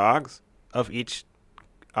 16.6 dogs of each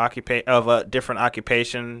of a different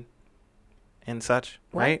occupation and such,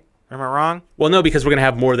 right? Am I wrong? Well, no, because we're going to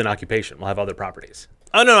have more than occupation. We'll have other properties.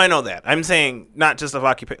 Oh, no, I know that. I'm saying not just of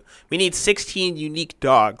occupation. We need 16 unique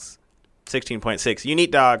dogs, 16.6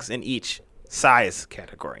 unique dogs in each size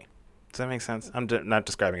category. Does that make sense? I'm not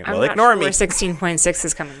describing it I'm well. not Ignore sure me. where 16.6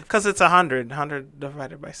 is coming from. Because it's 100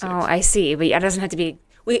 divided by 6. Oh, I see. But it doesn't have to be.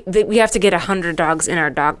 We have to get 100 dogs in our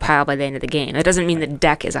dog pile by the end of the game. It doesn't mean the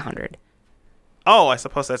deck is 100. Oh, I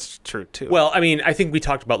suppose that's true, too. Well, I mean, I think we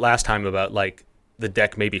talked about last time about like the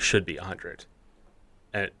deck maybe should be 100.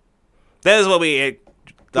 And that is what we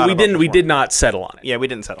thought about we before. did not settle on it. Yeah, we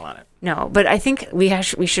didn't settle on it. No, but I think we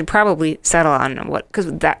should probably settle on what,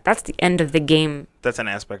 because that's the end of the game. That's an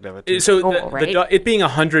aspect of it, too. So right? it being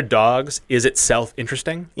 100 dogs is itself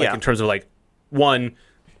interesting. Like Yeah. in terms of like, 1,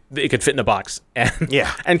 it could fit in a box, and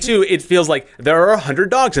Yeah. and 2, it feels like there are 100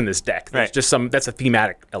 dogs in this deck. There's Right. just that's a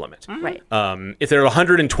thematic element. Right. If there are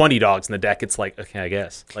 120 dogs in the deck, it's like, okay, I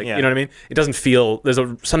guess. Like, Yeah. you know what I mean? It doesn't feel, there's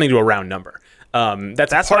something to a round number.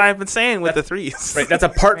 That's what I've been saying with the 3s. Right, that's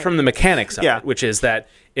apart from the mechanics of Yeah. it, which is that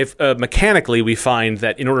if mechanically we find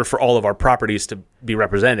that in order for all of our properties to be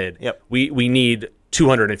represented, Yep. we need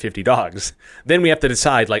 250 dogs. Then we have to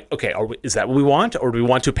decide, like, okay, is that what we want, or do we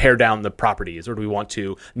want to pare down the properties, or do we want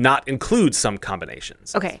to not include some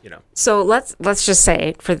combinations? Okay. You know. So let's just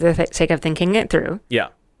say, for the sake of thinking it through, Yeah.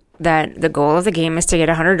 that the goal of the game is to get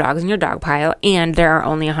 100 dogs in your dog pile, and there are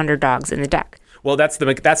only 100 dogs in the deck. Well, that's the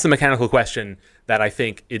mechanical question that I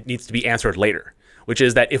think it needs to be answered later, which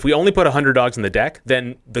is that if we only put 100 dogs in the deck,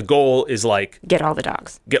 then the goal is like Get all the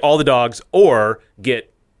dogs. get all the dogs or get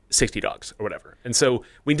 60 dogs or whatever. And so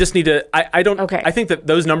we just need to. Okay. I think that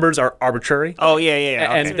those numbers are arbitrary. Oh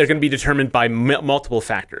yeah. And Okay. they're going to be determined by multiple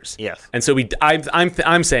factors. Yes. And so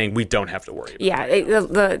I'm saying we don't have to worry about Yeah,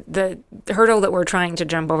 the hurdle that we're trying to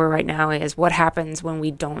jump over right now is what happens when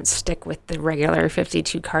we don't stick with the regular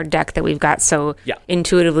 52 card deck that we've got so Yeah.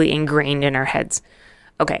 intuitively ingrained in our heads.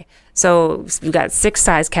 Okay, so we've got 6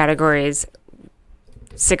 size categories,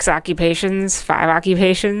 6 occupations, 5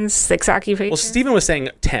 occupations, 6 occupations. Well, Stephen was saying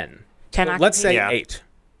 10. 10 So let's say occupations? 8.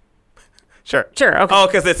 Sure. Sure, okay. Oh,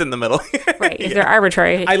 because it's in the middle. Right, if they're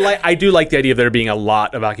arbitrary. I do like the idea of there being a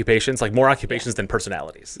lot of occupations, like more occupations than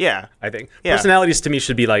personalities. Yeah. I think Yeah. personalities to me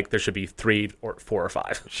should be like there should be 3 or 4 or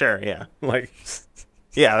 5. Sure. Yeah. Like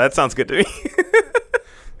Yeah, that sounds good to me.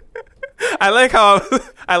 I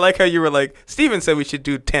like how you were like, Steven said we should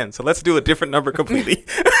do 10, so let's do a different number completely.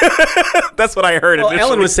 That's what I heard. well, initially.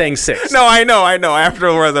 Ellen was saying 6. No, I know.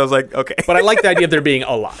 Afterwards, I was like, okay. But I like the idea of there being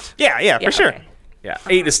a lot. yeah, for sure. okay. Yeah,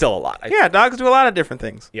 8 is still a lot. Yeah, dogs do a lot of different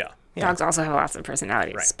things. Yeah. Dogs also have lots of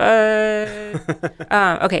personalities. Right.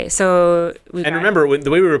 But, okay, so we've And got- remember, the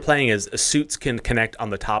way we were playing is suits can connect on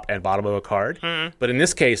the top and bottom of a card. But in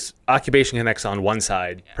this case, occupation connects on one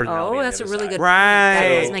side. Personality Oh, on the that's a other really side. good Right.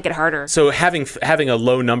 That does make it harder. So having a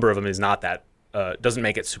low number of them is not that doesn't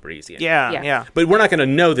make it super easy. Yeah. Yeah. But we're not going to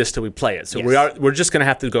know this till we play it. So Yes. we're just going to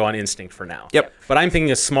have to go on instinct for now. Yep. But I'm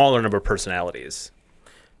thinking a smaller number of personalities.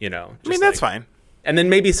 You know. I mean, that's fine. And then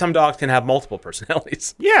maybe some dogs can have multiple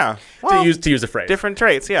personalities. Yeah. to Well, use a phrase. different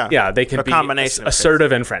traits. Yeah. Yeah, they can A be combination of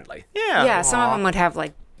assertive and friendly. Yeah. Yeah, some of Aw. them would have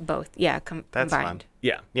like both. Yeah, That's combined. fun.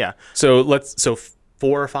 Yeah. Yeah. So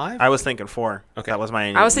 4 or 5? I was thinking 4. Okay. That was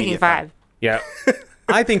my. I was thinking immediate 5. Yeah.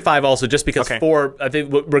 I think 5 also, just because Okay. 4, I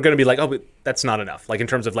think we're going to be like, oh, but that's not enough. Like in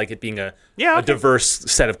terms of like it being a okay. diverse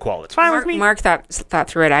set of qualities. Fine with me. Mark thought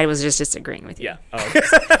through it. I was just disagreeing with you. Yeah. Oh,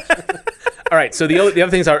 okay. All right. So the other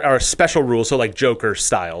things are special rules, so like Joker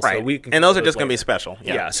style. Right. So we can and those are keep just going to be later. special.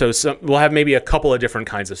 Yeah. So we'll have maybe a couple of different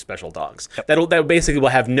kinds of special dogs. That basically will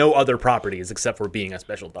have no other properties except for being a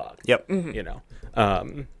special dog. Yep. You know.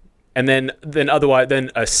 And then otherwise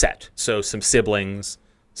a set. So some siblings,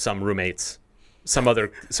 some roommates, some other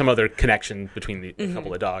connection between the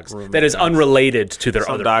couple of dogs that is unrelated to their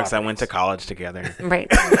Some other dogs that properties. went to college together.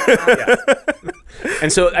 Right.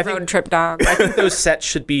 And so I think Road trip dog. I think those sets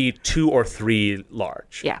should be 2 or 3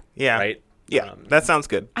 large. Yeah. Yeah. Right. Yeah. That sounds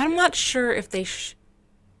good. I'm not sure if they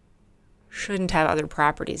shouldn't have other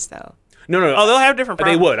properties though. No. Oh, they'll have different. But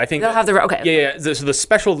they would. I think They'll have the okay. Yeah. So the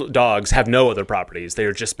special dogs have no other properties. They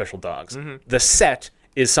are just special dogs. The set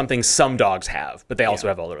is something some dogs have, but they also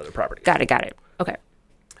have all their other properties. Got it. Okay.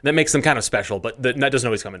 That makes them kind of special, but that doesn't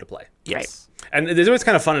always come into play. Yes. And there's always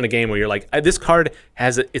kind of fun in a game where you're like, this card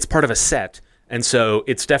it's part of a set, and so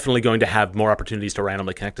it's definitely going to have more opportunities to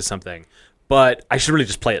randomly connect to something. But I should really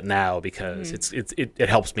just play it now because it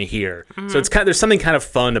helps me here. So it's there's something kind of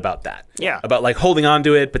fun about that. Yeah. About like holding on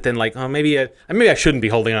to it, but then like, oh, maybe I shouldn't be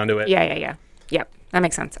holding on to it. Yeah. Yep. That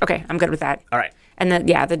makes sense. Okay, I'm good with that. All right. And then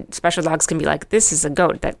the special dogs can be like, this is a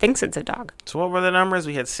goat that thinks it's a dog. So what were the numbers?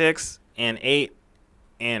 We had 6 and 8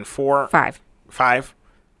 and 4. 5. 5.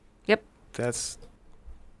 Yep. That's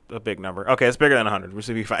a big number. Okay, it's bigger than 100. We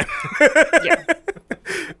should be fine. Yeah.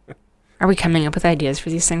 Are we coming up with ideas for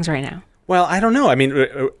these things right now? Well, I don't know. I mean,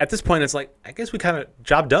 at this point, it's like, I guess we kind of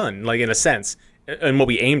job done, like in a sense, and what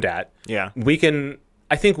we aimed at. Yeah.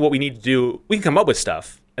 I think what we need to do, we can come up with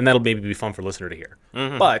stuff, and that'll maybe be fun for a listener to hear.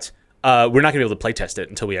 But we're not going to be able to play test it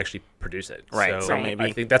until we actually produce it. Right, so maybe-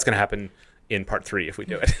 I think that's going to happen in part 3 if we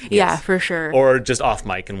do it. Yeah, for sure. Or just off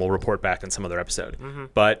mic, and we'll report back in some other episode.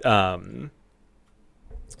 But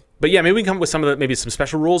yeah, maybe we can come up with some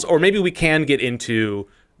special rules, or maybe we can get into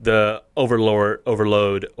the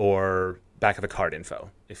overload or back of the card info.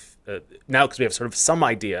 If now, because we have sort of some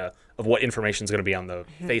idea of what information is going to be on the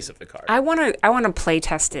face of the card I want to play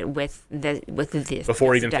test it with this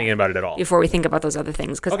before this even deck, thinking about it at all. before we think about those other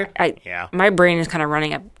things, because Okay. Yeah. my brain is kind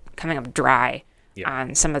of coming up dry Yeah.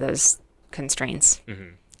 on some of those constraints.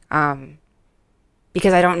 Mm-hmm.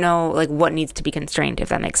 Because I don't know like what needs to be constrained, if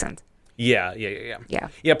that makes sense. Yeah.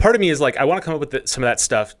 Yeah. Part of me is like, I want to come up with some of that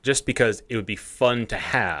stuff just because it would be fun to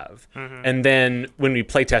have, and then when we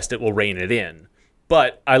play test it, we'll rein it in.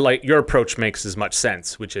 But I like your approach makes as much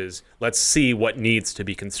sense, which is let's see what needs to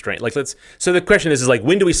be constrained. So the question is like,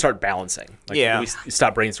 when do we start balancing? Like, Yeah. when do we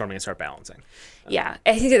stop brainstorming and start balancing? Yeah,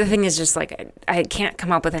 I think the thing is just like I can't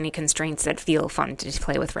come up with any constraints that feel fun to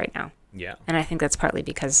play with right now. Yeah. And I think that's partly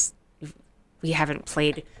because we haven't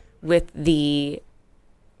played with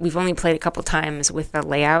we've only played a couple times with the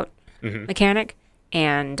layout mechanic,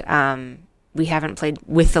 and we haven't played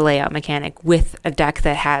with the layout mechanic with a deck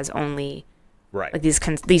that has only Right. like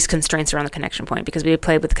these constraints around the connection point, because we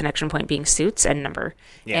played with the connection point being suits and number,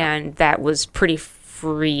 and that was pretty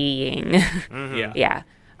freeing. Yeah. Yeah.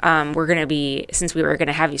 We're going to be, since we were going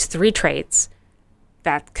to have these 3 traits,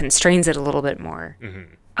 that constrains it a little bit more.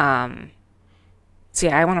 So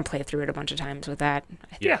yeah, I want to play through it a bunch of times with that.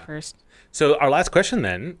 I think first. So our last question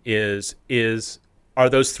then is are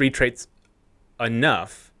those 3 traits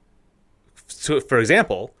enough? So for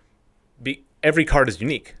example, every card is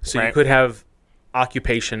unique. So you could have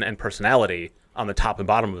occupation and personality on the top and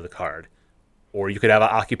bottom of the card, or you could have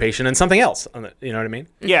occupation and something else on the, you know what I mean?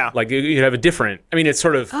 Yeah. Like you could have a different, I mean, it's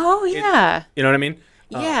sort of, Oh yeah. you know what I mean?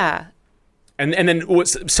 Yeah. And then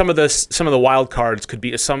some of the wild cards could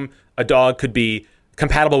be a dog could be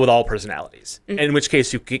compatible with all personalities, in which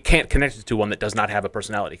case you can't connect it to one that does not have a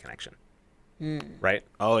personality connection. Right?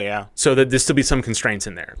 Oh yeah. So that there still be some constraints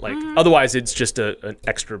in there. Like otherwise it's just an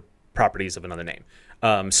extra properties of another name.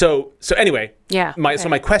 So anyway, Yeah, So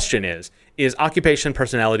my question is occupation,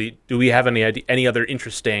 personality, do we have any other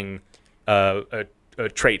interesting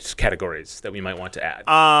traits categories that we might want to add?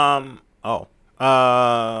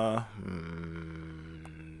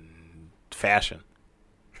 Fashion.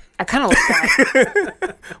 I kind of like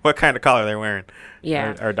that. What kind of color they're wearing?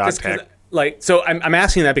 Yeah. Or dog Just 'cause, tag. like, so I'm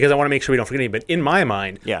asking that because I want to make sure we don't forget anything. But in my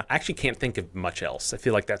mind, Yeah. I actually can't think of much else. I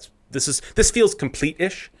feel like this feels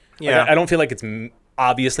complete-ish. Yeah. Like, I don't feel like it's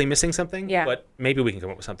obviously missing something. Yeah. But maybe we can come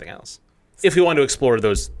up with something else if we want to explore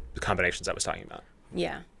those combinations I was talking about.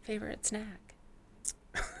 Yeah. Favorite snack.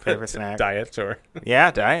 Favorite snack. Diet or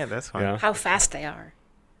Yeah, diet. That's fine. yeah. How fast they are.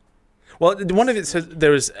 Well, one of it says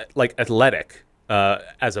there was like athletic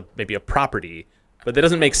as maybe a property, but that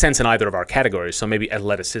doesn't make sense in either of our categories. So maybe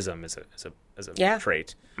athleticism is a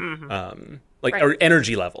trait, like Right. or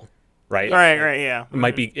energy level, right? Right. Yeah. It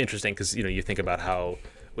might be interesting because you think about how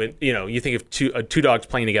when you think of two dogs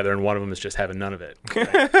playing together and one of them is just having none of it.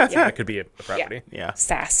 Right? That could be a property. Yeah.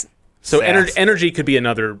 Sass. So Sass. energy could be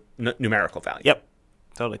another numerical value. Yep.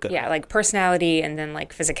 Totally good. Yeah, like personality and then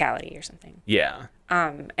like physicality or something. Yeah.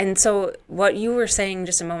 And so what you were saying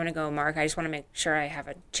just a moment ago, Mark, I just want to make sure I have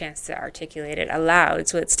a chance to articulate it aloud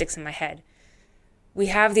so it sticks in my head. We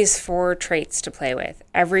have these 4 traits to play with.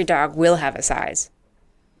 Every dog will have a size,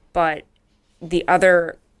 but the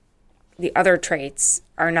other traits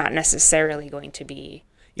are not necessarily going to be.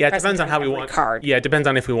 Yeah, it present depends on how we every want. card. Yeah, it depends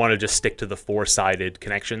on if we want to just stick to the 4-sided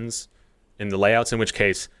connections in the layouts. In which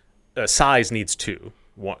case, size needs 2,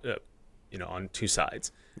 on 2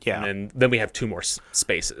 sides. Yeah. And then we have 2 more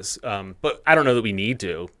spaces. But I don't know that we need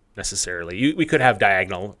to necessarily. We could have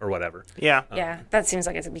diagonal or whatever. Yeah. Yeah, that seems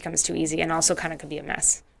like it becomes too easy and also kind of could be a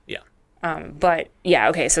mess. Yeah. But yeah,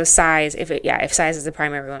 okay. So size, if size is the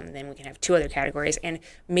primary one, then we can have 2 other categories, and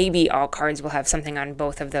maybe all cards will have something on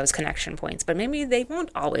both of those connection points. But maybe they won't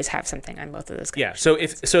always have something on both of those. Yeah. So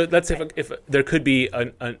if there could be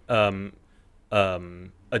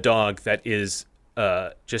a dog that is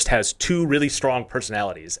just has 2 really strong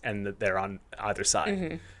personalities and that they're on either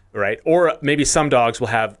side, right? Or maybe some dogs will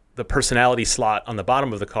have the personality slot on the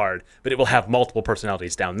bottom of the card, but it will have multiple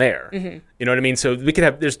personalities down there. You know what I mean? So we could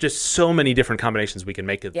have. There's just so many different combinations we can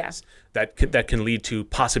make of this that can lead to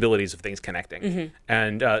possibilities of things connecting.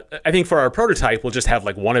 And I think for our prototype, we'll just have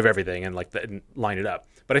like one of everything and and line it up.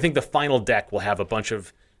 But I think the final deck will have a bunch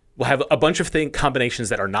of combinations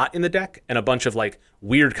that are not in the deck and a bunch of like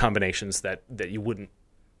weird combinations that you wouldn't.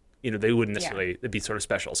 They wouldn't necessarily be sort of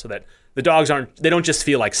special, so that the dogs don't just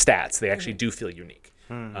feel like stats; they actually do feel unique.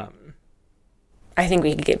 I think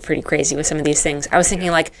we could get pretty crazy with some of these things. I was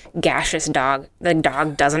thinking like gaseous dog. The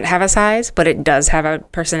dog doesn't have a size, but it does have a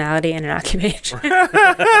personality and an occupation.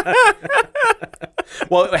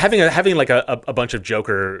 Well, having like a bunch of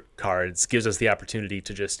Joker cards gives us the opportunity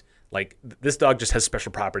to just like this dog just has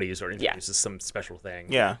special properties or introduces some special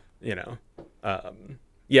thing. Yeah.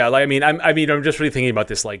 Yeah, like, I'm just really thinking about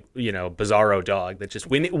this, like, bizarro dog that just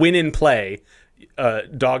when in play,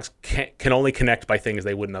 dogs can only connect by things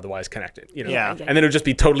they wouldn't otherwise connect it. Yeah. And then it would just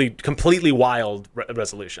be completely wild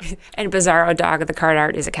resolution. And bizarro dog, the card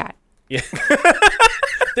art is a cat. Yeah.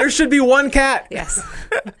 There should be one cat. Yes.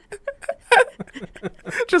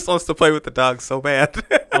 Just wants to play with the dog so bad.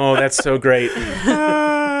 Oh, that's so great.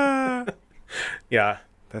 Yeah.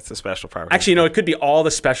 That's a special property. Actually, no, it could be all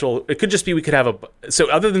the special. It could just be we could have so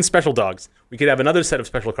other than special dogs, we could have another set of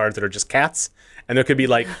special cards that are just cats, and there could be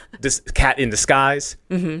like this cat in disguise,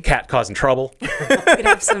 cat causing trouble, We could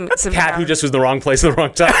have some cat who cows. just was in the wrong place at the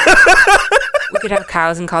wrong time, We could have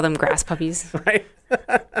cows and call them grass puppies. right?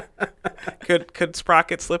 Could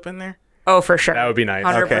Sprocket slip in there? Oh, for sure. That would be nice.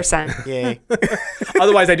 100%. Yay.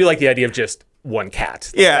 Otherwise, I do like the idea of just one cat.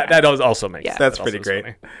 Yeah. that also makes sense. That's That also pretty is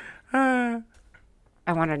great. funny.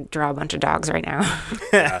 I want to draw a bunch of dogs right now.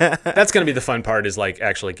 That's going to be the fun part, is like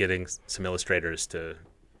actually getting some illustrators to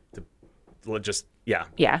just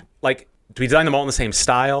Yeah. like, do we design them all in the same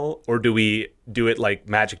style, or do we do it like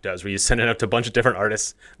Magic does, where you send it out to a bunch of different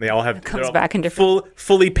artists and they all have comes they're all back in different-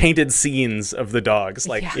 fully painted scenes of the dogs,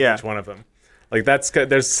 like Yeah. each one of them. Like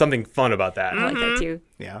there's something fun about that. I like that too.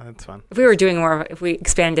 Yeah, that's fun. If we were doing if we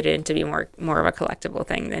expanded it into be more of a collectible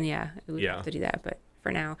thing, then we would Yeah. have to do that. But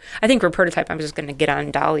for now, I think for prototype, I'm just going to get on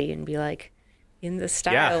Dolly and be like, in the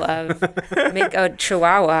style of make a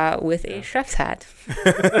chihuahua with a chef's hat.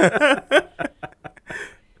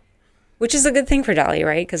 Which is a good thing for Dolly,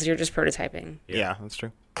 right? Because you're just prototyping. Yeah, that's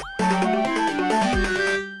true.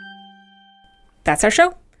 That's our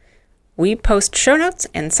show. We post show notes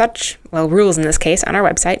and such, rules in this case, on our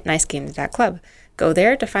website, nicegames.club. Go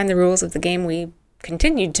there to find the rules of the game we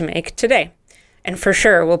continued to make today. And for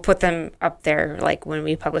sure, we'll put them up there like when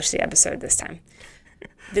we publish the episode this time.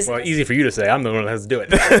 Well, easy for you to say. I'm the one that has to do it.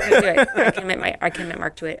 I can admit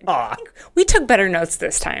Mark to it. Aw. We took better notes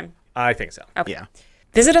this time. I think so. Okay. Yeah.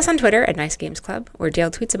 Visit us on Twitter at Nice Games Club, where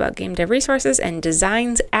Dale tweets about game dev resources and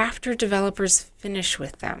designs after developers finish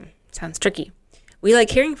with them. Sounds tricky. We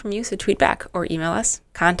like hearing from you, so tweet back or email us,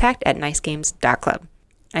 contact@nicegames.club.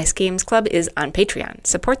 Nice Games Club is on Patreon.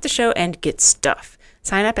 Support the show and get stuff.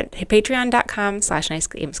 Sign up at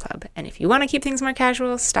patreon.com/nicegamesclub. And if you want to keep things more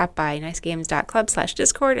casual, stop by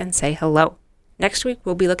nicegames.club/discord and say hello. Next week,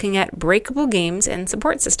 we'll be looking at breakable games and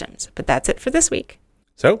support systems. But that's it for this week.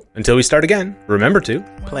 So until we start again, remember to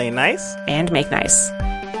Play nice. And make nice.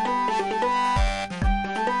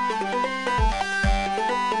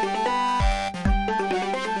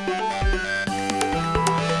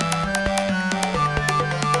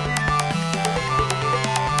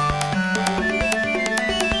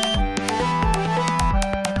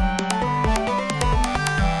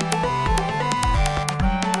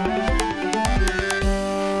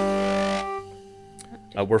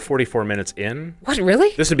 we're 44 minutes in. What,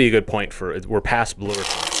 really? This would be a good point we're past blur,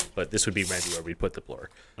 but this would be maybe where we put the blur.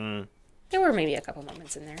 There were maybe a couple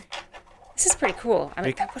moments in there. This is pretty cool. I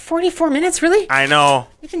mean, 44 minutes, really? I know.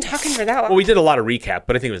 We've been talking for that long. Well, we did a lot of recap,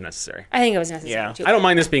 but I think it was necessary. I think it was necessary, Yeah. too. I don't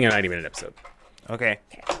mind this being a 90-minute episode. Okay.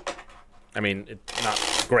 I mean, it's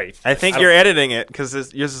not great. I think you're editing it because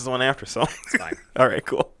yours is the one after, so. It's fine. All right,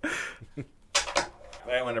 cool.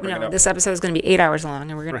 I want to bring it No, up. this episode is going to be 8 hours long,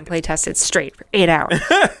 and we're going to play test it straight for 8 hours.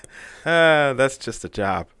 That's just a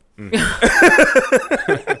job. I'm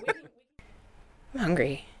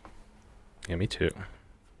hungry. Yeah, me too.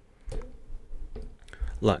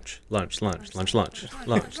 Lunch, lunch, lunch, lunch, lunch,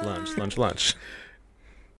 lunch, lunch, lunch, lunch.